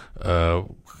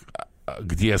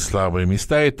 где слабые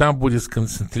места, и там будет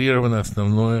сконцентрирована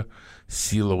основная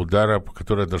сила удара,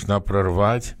 которая должна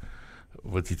прорвать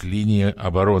вот эти линии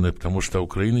обороны, потому что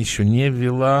Украина еще не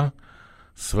ввела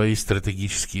свои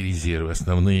стратегические резервы.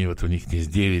 Основные, у них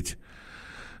есть 9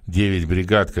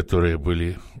 бригад, которые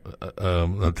были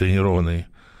натренированы.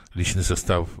 Личный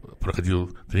состав проходил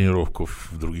тренировку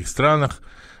в других странах,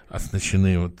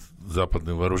 оснащены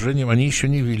западным вооружением, они еще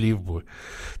не ввели в бой.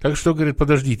 Так что, говорит,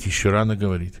 подождите, еще рано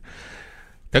говорить.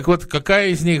 Так вот, какая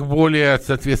из них более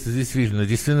соответствует действительно?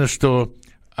 Действительно, что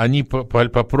они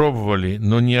попробовали,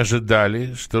 но не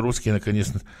ожидали, что русские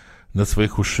наконец на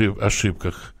своих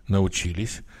ошибках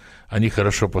научились. Они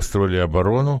хорошо построили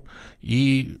оборону,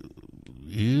 и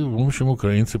в общем,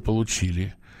 украинцы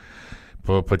получили.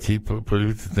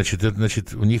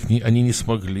 Значит, у них они не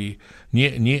смогли,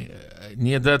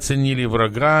 недооценили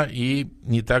врага, и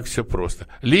не так все просто.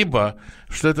 Либо,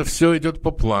 что это все идет по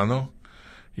плану,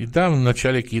 и там в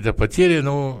начале какие-то потери,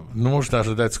 но можно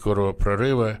ожидать скорого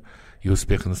прорыва и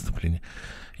успеха наступления.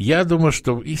 Я думаю,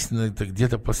 что истина это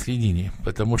где-то посередине,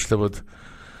 потому что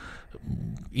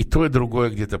и то, и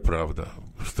другое где-то правда.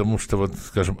 Потому что,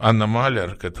 скажем, Анна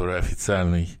Маляр, которая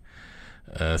официальный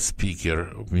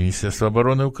спикер Министерства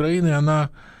обороны Украины, она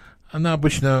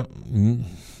обычно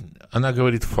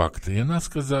говорит факты. И она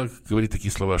говорит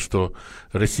такие слова, что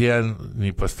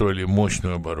россияне построили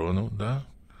мощную оборону, да,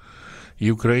 и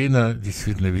Украина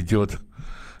действительно ведет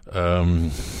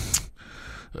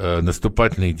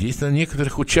наступательные действия. На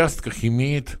некоторых участках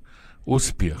имеет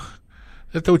успех.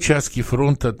 Это участки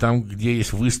фронта, там, где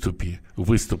есть выступы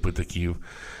такие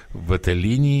в этой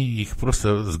линии, их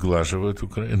просто сглаживают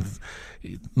Украина.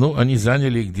 Они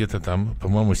заняли где-то там,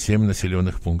 по-моему, 7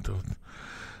 населенных пунктов.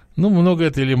 Много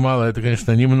это или мало, это,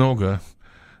 конечно, немного,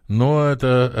 но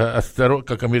это,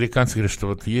 как американцы говорят,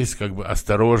 что есть как бы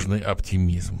осторожный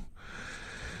оптимизм.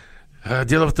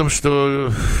 Дело в том,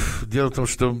 что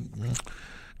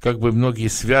как бы многие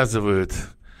связывают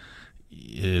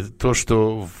то,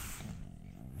 что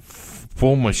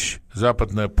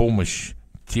западная помощь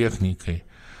техникой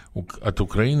от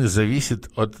Украины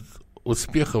зависит от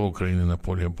успеха Украины на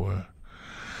поле боя.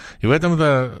 И в этом,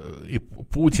 да, и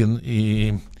Путин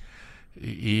и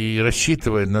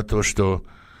рассчитывает на то, что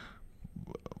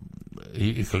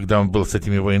и когда он был с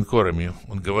этими военкорами,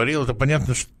 он говорил, это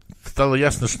понятно, что стало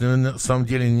ясно, что на самом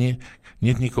деле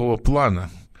нет никакого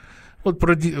плана.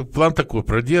 План такой,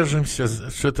 продержимся,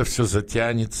 что это все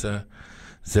затянется.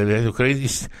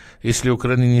 Если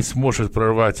Украина не сможет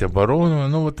прорвать оборону,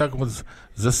 оно так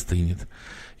застынет.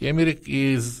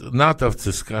 И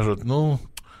натовцы скажут,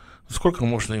 сколько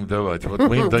можно им давать?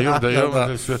 Мы им даем,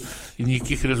 это все, и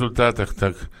никаких результатов,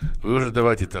 так вы уже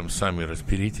давайте там сами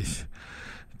разберитесь.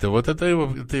 Это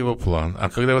его план. А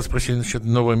когда вас спросили насчет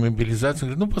новой мобилизации,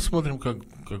 он говорит, посмотрим, как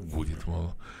будет,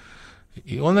 мол.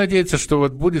 И он надеется, что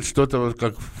будет что-то,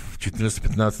 как в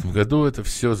 2014-2015 году, это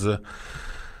все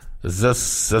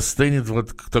застынет в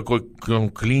такой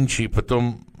клинче, и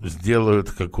потом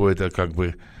сделают какое-то, как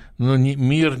бы, ну, не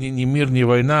мир, не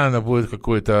война, она будет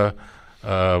какое-то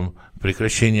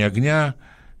прекращение огня,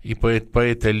 и по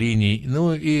этой линии,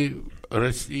 ну, и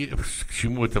Россия, к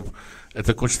чему это?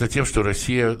 Это кончится тем, что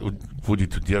Россия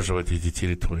будет удерживать эти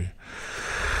территории.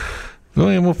 Ну,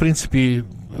 ему, в принципе,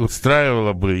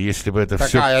 устраивало бы, если бы это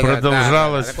все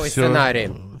продолжалось. Да, такой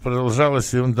сценарий.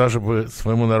 Продолжалось, и он даже бы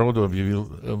своему народу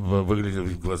выглядел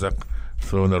в глазах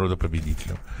своего народа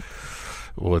победителем.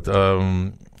 Вот.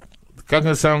 Как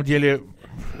на самом деле,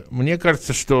 мне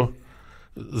кажется, что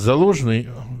Залужный,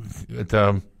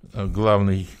 это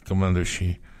главный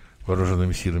командующий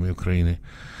вооруженными силами Украины,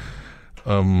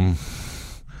 он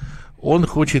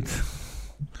хочет,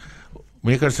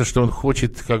 мне кажется, что он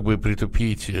хочет как бы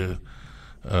притупить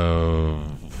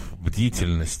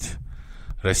бдительность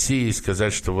России и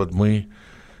сказать, что вот мы,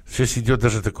 сейчас идет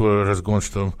даже такой разгон,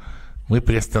 что мы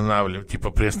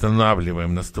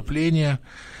приостанавливаем наступление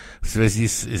в связи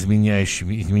с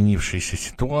изменившейся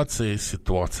ситуацией с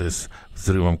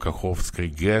взрывом Каховской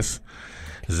ГЭС,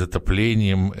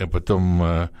 затоплением, и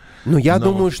потом... Ну, я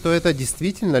думаю, что это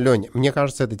действительно, Лёнь, мне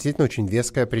кажется, это действительно очень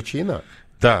веская причина.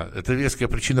 Да, это веская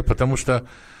причина, потому что...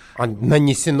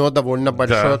 Нанесено довольно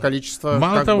большое количество...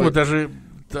 Мало того, даже...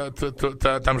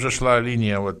 Там же шла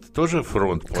линия, вот тоже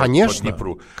фронт по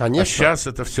Днепру. Конечно. А сейчас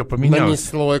это все поменялось.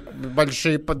 Нанесло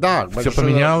большие... Да, все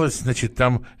поменялось, значит,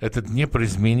 там этот Днепр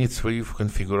изменит свою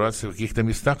конфигурацию в каких-то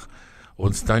местах.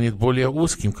 Он станет более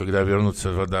узким, когда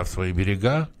вернется вода в свои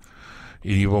берега,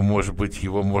 и его, может быть,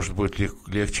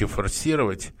 легче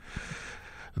форсировать.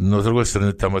 Но, с другой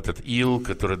стороны, там этот ил,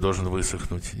 который должен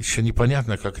высохнуть. Еще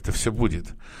непонятно, как это все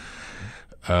будет.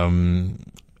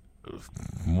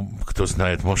 Кто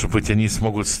знает, может быть, они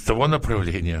смогут с того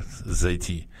направления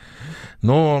зайти.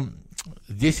 Но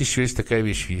здесь еще есть такая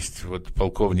вещь. Есть вот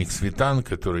полковник Светан,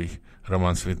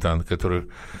 Роман Светан, который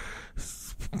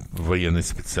военный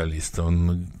специалист,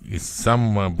 он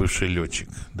сам бывший летчик,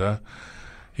 да.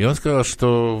 И он сказал,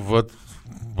 что вот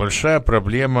большая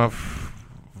проблема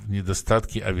в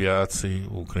недостатке авиации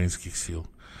у украинских сил.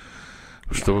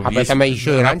 Что об этом мы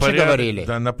еще и раньше говорили.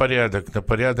 Да, на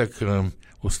порядок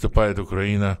уступает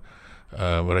Украина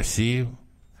в России.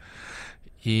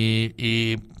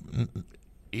 И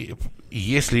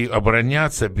если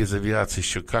обороняться без авиации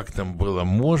еще как там было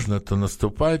можно, то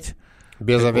наступать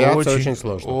без авиации очень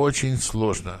сложно. Очень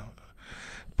сложно.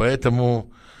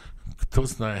 Поэтому, кто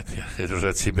знает, я это уже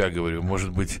от себя говорю,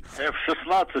 может быть...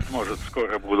 F-16, может,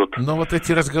 скоро будут. Но вот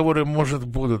эти разговоры,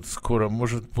 будут скоро,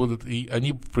 будут, и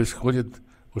они происходят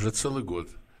уже целый год.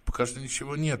 Пока что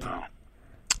ничего нет.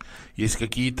 Есть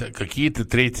какие-то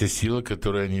третья сила,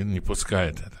 которые они не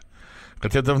пускают это.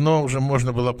 Хотя давно уже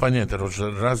можно было понять,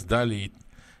 уже раз дали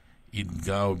и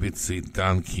гаубицы, и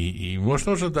танки, и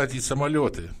можно уже дать и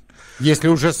самолеты. Если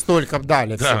уже столько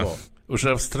дали всего.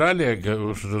 Уже Австралия,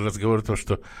 уже разговор о том,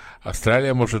 что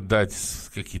Австралия может дать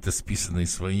какие-то списанные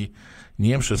свои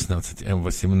не М-16,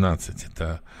 М-18.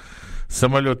 Это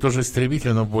самолет тоже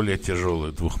истребитель, но более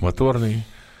тяжелый, двухмоторный.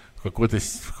 В какой-то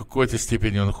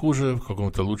степени он хуже, в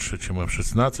каком-то лучше, чем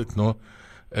F-16, но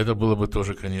это было бы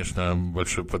тоже, конечно,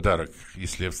 большой подарок,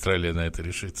 если Австралия на это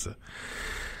решится.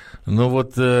 Но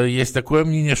вот есть такое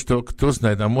мнение, что, кто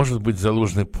знает, а может быть,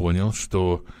 Залужный понял,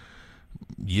 что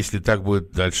если так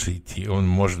будет дальше идти, он,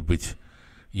 может быть,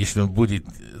 если он будет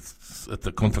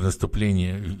это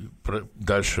контрнаступление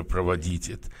дальше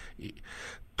проводить,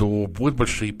 то будут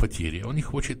большие потери. Он не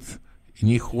хочет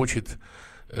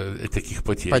таких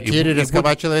потерь. Потери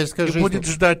рисковать человеческой жизнью. Будет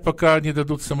ждать, пока не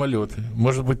дадут самолеты.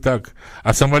 Может быть так.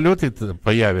 А самолеты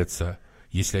появятся,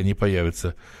 если они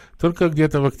появятся, только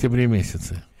где-то в октябре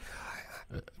месяце.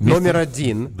 Номер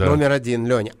один,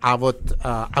 Лёнь. А вот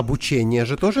обучение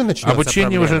же тоже началось?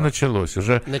 Обучение уже началось.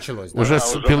 Уже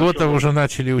пилотов уже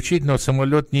начали учить, но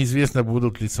самолет неизвестно,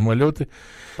 будут ли самолеты.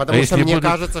 Потому что мне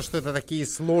кажется, что это такие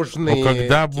сложные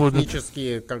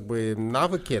технические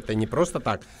навыки. Это не просто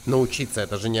так научиться.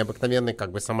 Это же необыкновенные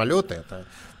самолеты. Это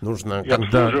нужно...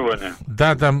 обслуживание.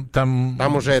 Да,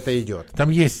 там уже это идет. Там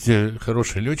есть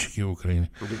хорошие летчики в Украине.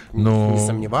 Не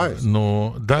сомневаюсь.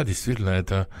 Но да, действительно,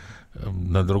 это...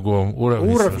 на другом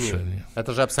уровне совершенно.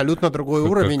 Это же абсолютно другой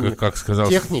уровень как сказал,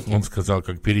 техники. Он сказал,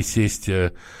 как пересесть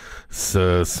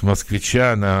с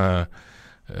москвича на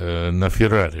на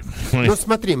Феррари. Ну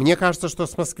смотри, мне кажется, что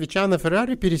с москвича на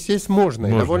Феррари пересесть можно.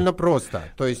 И довольно просто.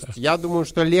 То есть я думаю,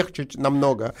 что легче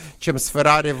намного, чем с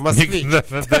Феррари в Москве.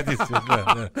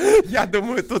 Я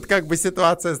думаю, тут как бы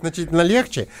ситуация значительно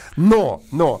легче. Но,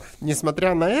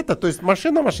 несмотря на это, то есть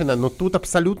машина, но тут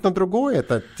абсолютно другое.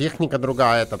 Это техника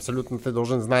другая, это абсолютно ты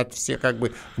должен знать все как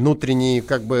бы внутренние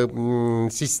как бы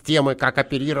системы, как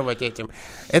оперировать этим.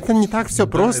 Это не так все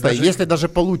просто. Если даже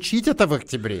получить это в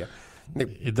октябре.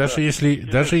 И даже если...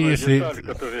 Деталь,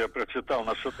 которую я прочитал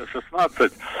на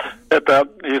 16, это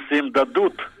если им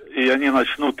дадут, и они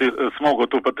начнут и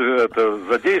смогут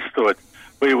задействовать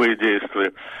боевые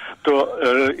действия, то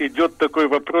идет такой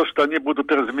вопрос, что они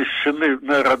будут размещены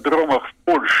на аэродромах в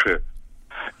Польше,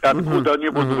 откуда они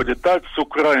будут вылетать с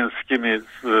украинскими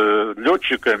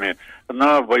летчиками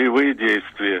на боевые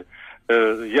действия.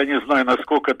 Я не знаю,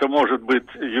 насколько это может быть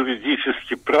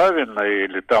юридически правильно,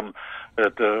 или там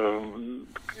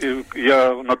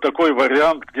я на такой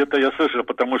вариант где-то я слышал,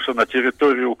 потому что на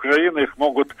территории Украины их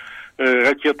могут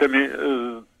ракетами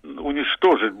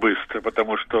уничтожить быстро,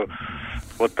 потому что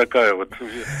вот такая вот...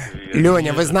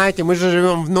 Леня, вы знаете, мы же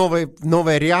живем в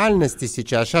новой реальности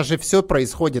сейчас. Сейчас же все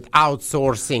происходит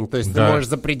аутсорсинг, то есть ты можешь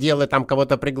за пределы там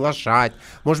кого-то приглашать.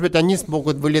 Может быть, они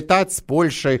смогут вылетать с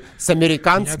Польшей, с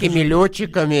американскими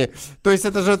летчиками. То есть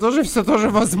это же тоже все тоже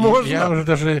возможно. Я уже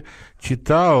даже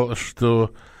читал, что,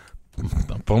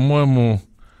 по-моему,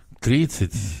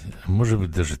 30, может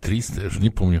быть, даже 300, я уже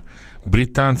не помню,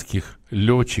 британских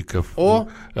летчиков,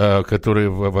 которые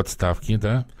в отставке,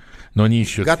 да, но они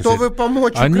еще... Готовы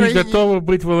помочь Украине. Они готовы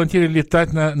быть волонтерами,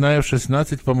 летать на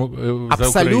F-16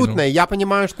 Абсолютно. Я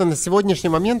понимаю, что на сегодняшний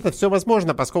момент это все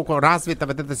возможно, поскольку развита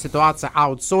вот эта ситуация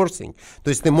аутсорсинг. То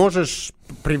есть ты можешь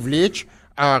привлечь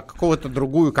какую-то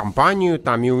другую компанию,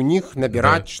 там, и у них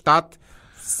набирать штат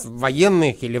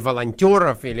военных или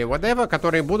волонтеров или whatever,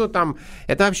 которые будут там...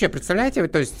 Это вообще, представляете,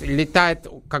 то есть летает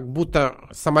как будто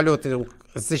самолеты,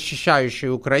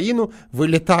 защищающие Украину,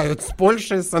 вылетают с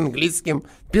Польши с английским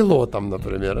пилотом,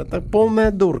 например. Это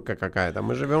полная дурка какая-то.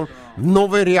 Мы живем в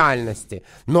новой реальности.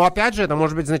 Но, опять же, это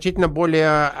может быть значительно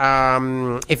более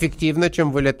эффективно,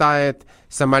 чем вылетает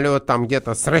самолет там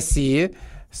где-то с России,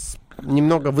 с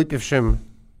немного выпившим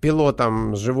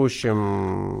пилотом,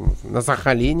 живущим на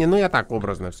Сахалине. Ну, я так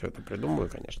образно все это придумываю,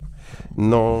 конечно.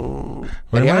 Но...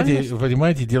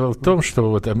 Понимаете, дело в том,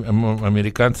 что вот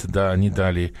американцы, да, они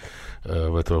дали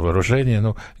в это вооружение,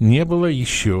 но не было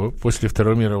еще после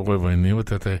Второй мировой войны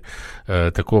вот это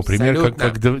такого примера,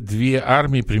 как две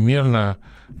армии примерно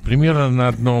на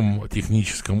одном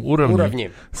техническом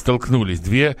уровне столкнулись.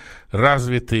 Две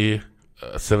развитые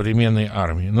современные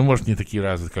армии. Ну, может, не такие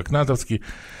развитые, как натовские,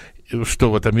 что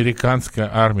вот американская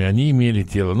армия, они имели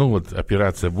дело, ну вот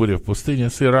операция «Буря в пустыне»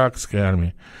 с иракской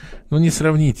армией. Ну не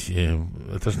сравнить,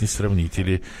 это же не сравнить,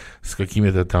 или с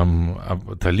какими-то там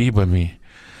талибами.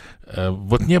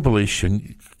 Вот не было еще,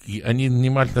 они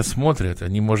внимательно смотрят,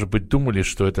 они, может быть, думали,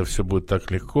 что это все будет так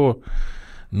легко,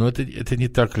 но это не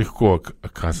так легко,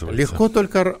 оказывается. Легко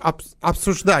только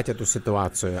обсуждать эту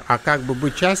ситуацию, а как бы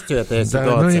быть частью этой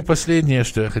ситуации. Ну и последнее,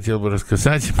 что я хотел бы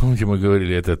рассказать. Помните, мы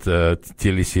говорили этот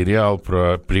телесериал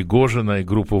про Пригожина и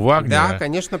группу Вагнера? Да,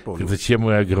 конечно, помню. Зачем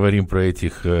мы говорим про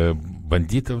этих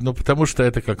бандитов? Ну, потому что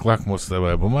это как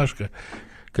лакмусовая бумажка,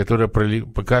 которая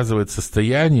показывает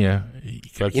состояние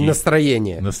и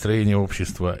настроение. Настроение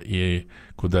общества и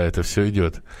куда это все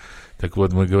идет. Так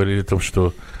вот, мы говорили о том,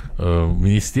 что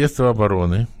Министерство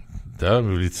обороны, да,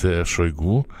 в лице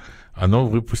Шойгу, оно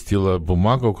выпустило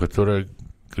бумагу, которая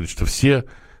говорит, что все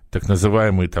так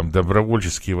называемые там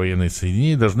добровольческие военные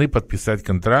соединения должны подписать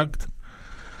контракт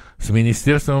с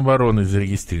Министерством обороны и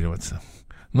зарегистрироваться.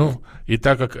 Ну, и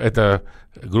так как это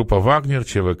группа Вагнер,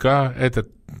 ЧВК, это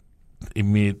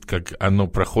имеет, как оно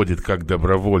проходит как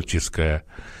добровольческое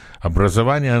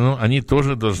образование, они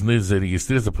тоже должны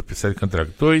зарегистрироваться, подписать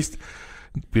контракт. То есть,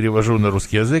 перевожу на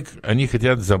русский язык, они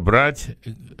хотят забрать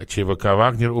ЧВК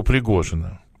 «Вагнер» у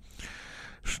Пригожина.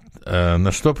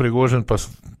 На что Пригожин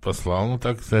послал, ну,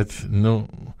 так сказать, ну,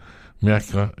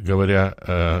 мягко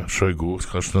говоря, Шойгу,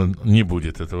 сказал, что он не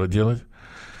будет этого делать.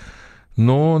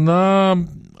 Но на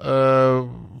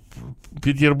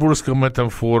Петербургском этом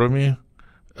форуме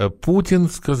Путин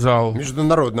сказал...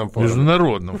 Международном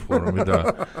форуме,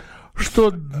 да.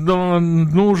 Что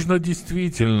нужно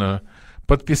действительно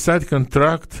подписать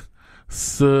контракт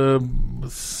с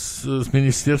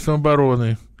Министерством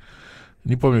обороны.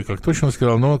 Не помню, как точно он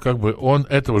сказал, но как бы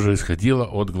это уже исходило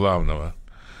от главного.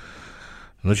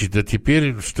 Значит, а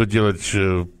теперь что делать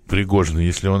Пригожину,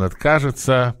 если он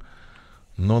откажется?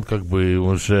 Ну, он как бы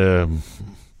уже,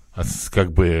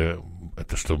 как бы,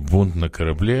 это что, бунт на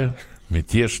корабле?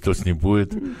 мятеж, что с ним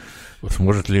будет,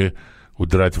 сможет ли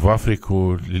удрать в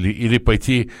Африку или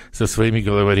пойти со своими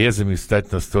головорезами,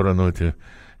 встать на сторону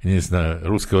не знаю,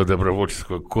 русского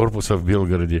добровольческого корпуса в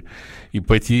Белгороде и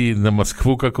пойти на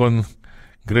Москву, как он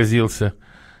грозился.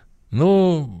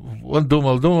 Ну, он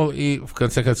думал, и в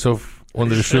конце концов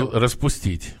он решил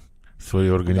распустить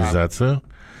свою организацию.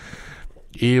 Да.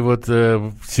 И вот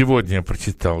сегодня я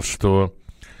прочитал, что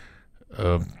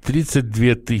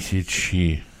 32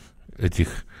 тысячи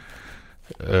этих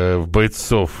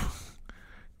бойцов,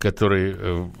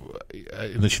 которые,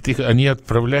 значит, они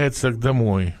отправляются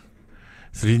домой.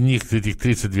 Среди них этих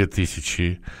 32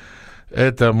 тысячи,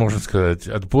 это, можно сказать,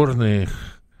 отборные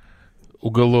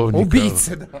уголовников,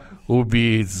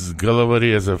 убийц,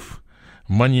 головорезов,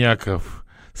 маньяков,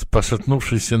 с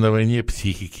пошатнувшейся на войне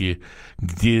психики,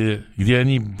 где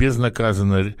они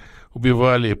безнаказанно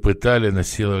убивали, пытали,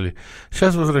 насиловали.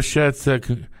 Сейчас возвращаются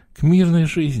к мирной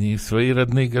жизни в свои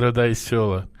родные города и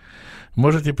села.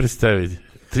 Можете представить?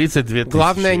 32 тысячи.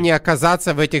 Главное не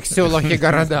оказаться в этих селах и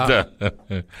городах. Да.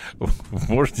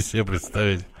 Можете себе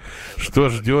представить, что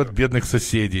ждет бедных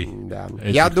соседей. Да.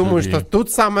 Я думаю, что тут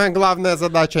самая главная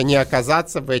задача не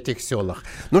оказаться в этих селах.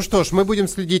 Ну что ж, мы будем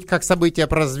следить, как события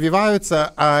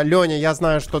развиваются. Леня, я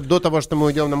знаю, что до того, что мы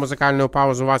уйдем на музыкальную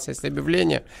паузу, у вас есть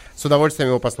объявление. С удовольствием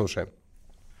его послушаем.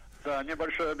 Да,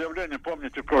 небольшое объявление.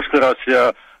 Помните, в прошлый раз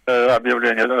я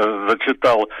объявление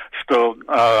зачитал, что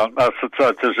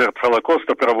Ассоциация жертв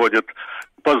Холокоста проводит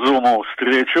по Зуму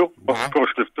встречу. Да. В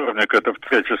прошлый вторник эта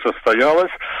встреча состоялась.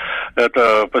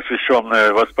 Это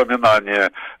посвященное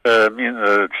воспоминания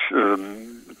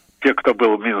тех, кто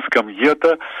был в Минском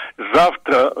гетто.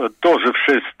 Завтра тоже в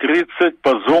 6:30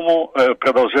 по Зуму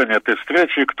продолжение этой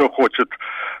встречи. Кто хочет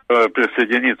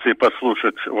присоединиться и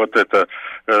послушать вот это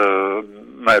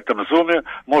на этом Зуме,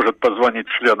 может позвонить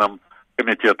членам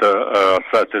комитета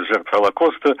Ассоциации жертв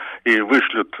Холокоста и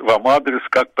вышлют вам адрес,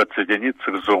 как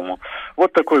подсоединиться к Зуму.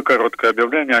 Вот такое короткое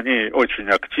объявление. Они очень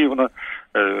активно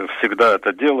всегда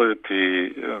это делают,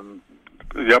 и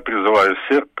я призываю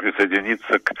всех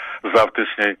присоединиться к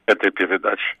завтрашней этой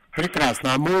передаче.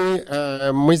 Прекрасно. А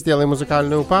мы сделаем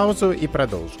музыкальную паузу и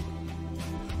продолжим.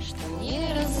 Что не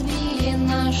разбили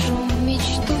нашу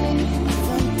мечту.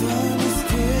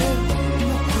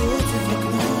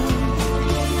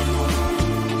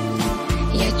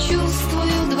 Я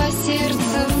чувствую два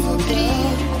сердца внутри.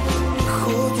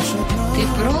 Ты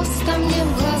просто мне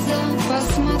в глаза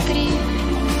посмотри.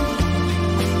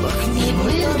 И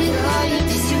выдыхаем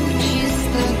всю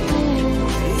чистоту.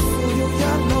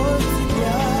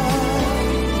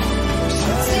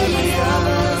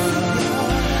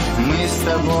 Мы с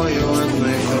тобою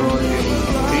одной крови,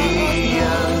 ты и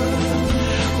я.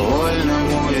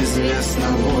 Вольному известна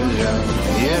воля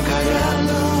якоря.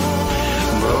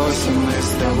 Бросим мы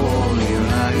с тобою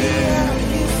навек.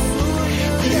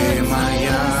 Ты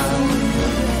моя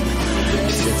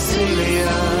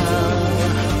Сицилия.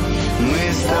 Мы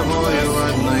с тобою в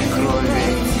одной крови,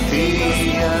 ты и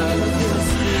я.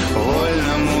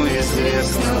 Вольному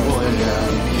известна воля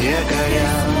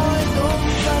якоря.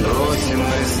 Бросим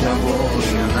мы с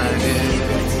тобою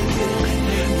навек.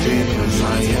 Ты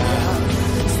моя,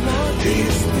 ты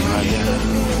моя.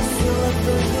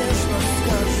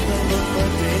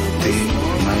 Ты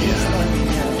моя.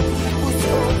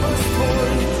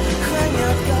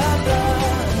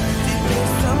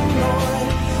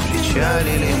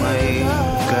 Печалили мои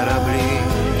корабли.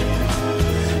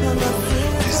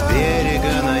 Ты с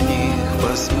берега на них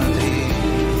посмотри.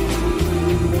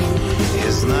 И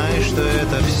знай, что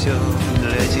это все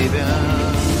для тебя.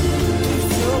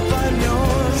 Все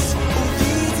поймешь,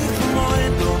 увидит мой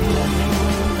дом.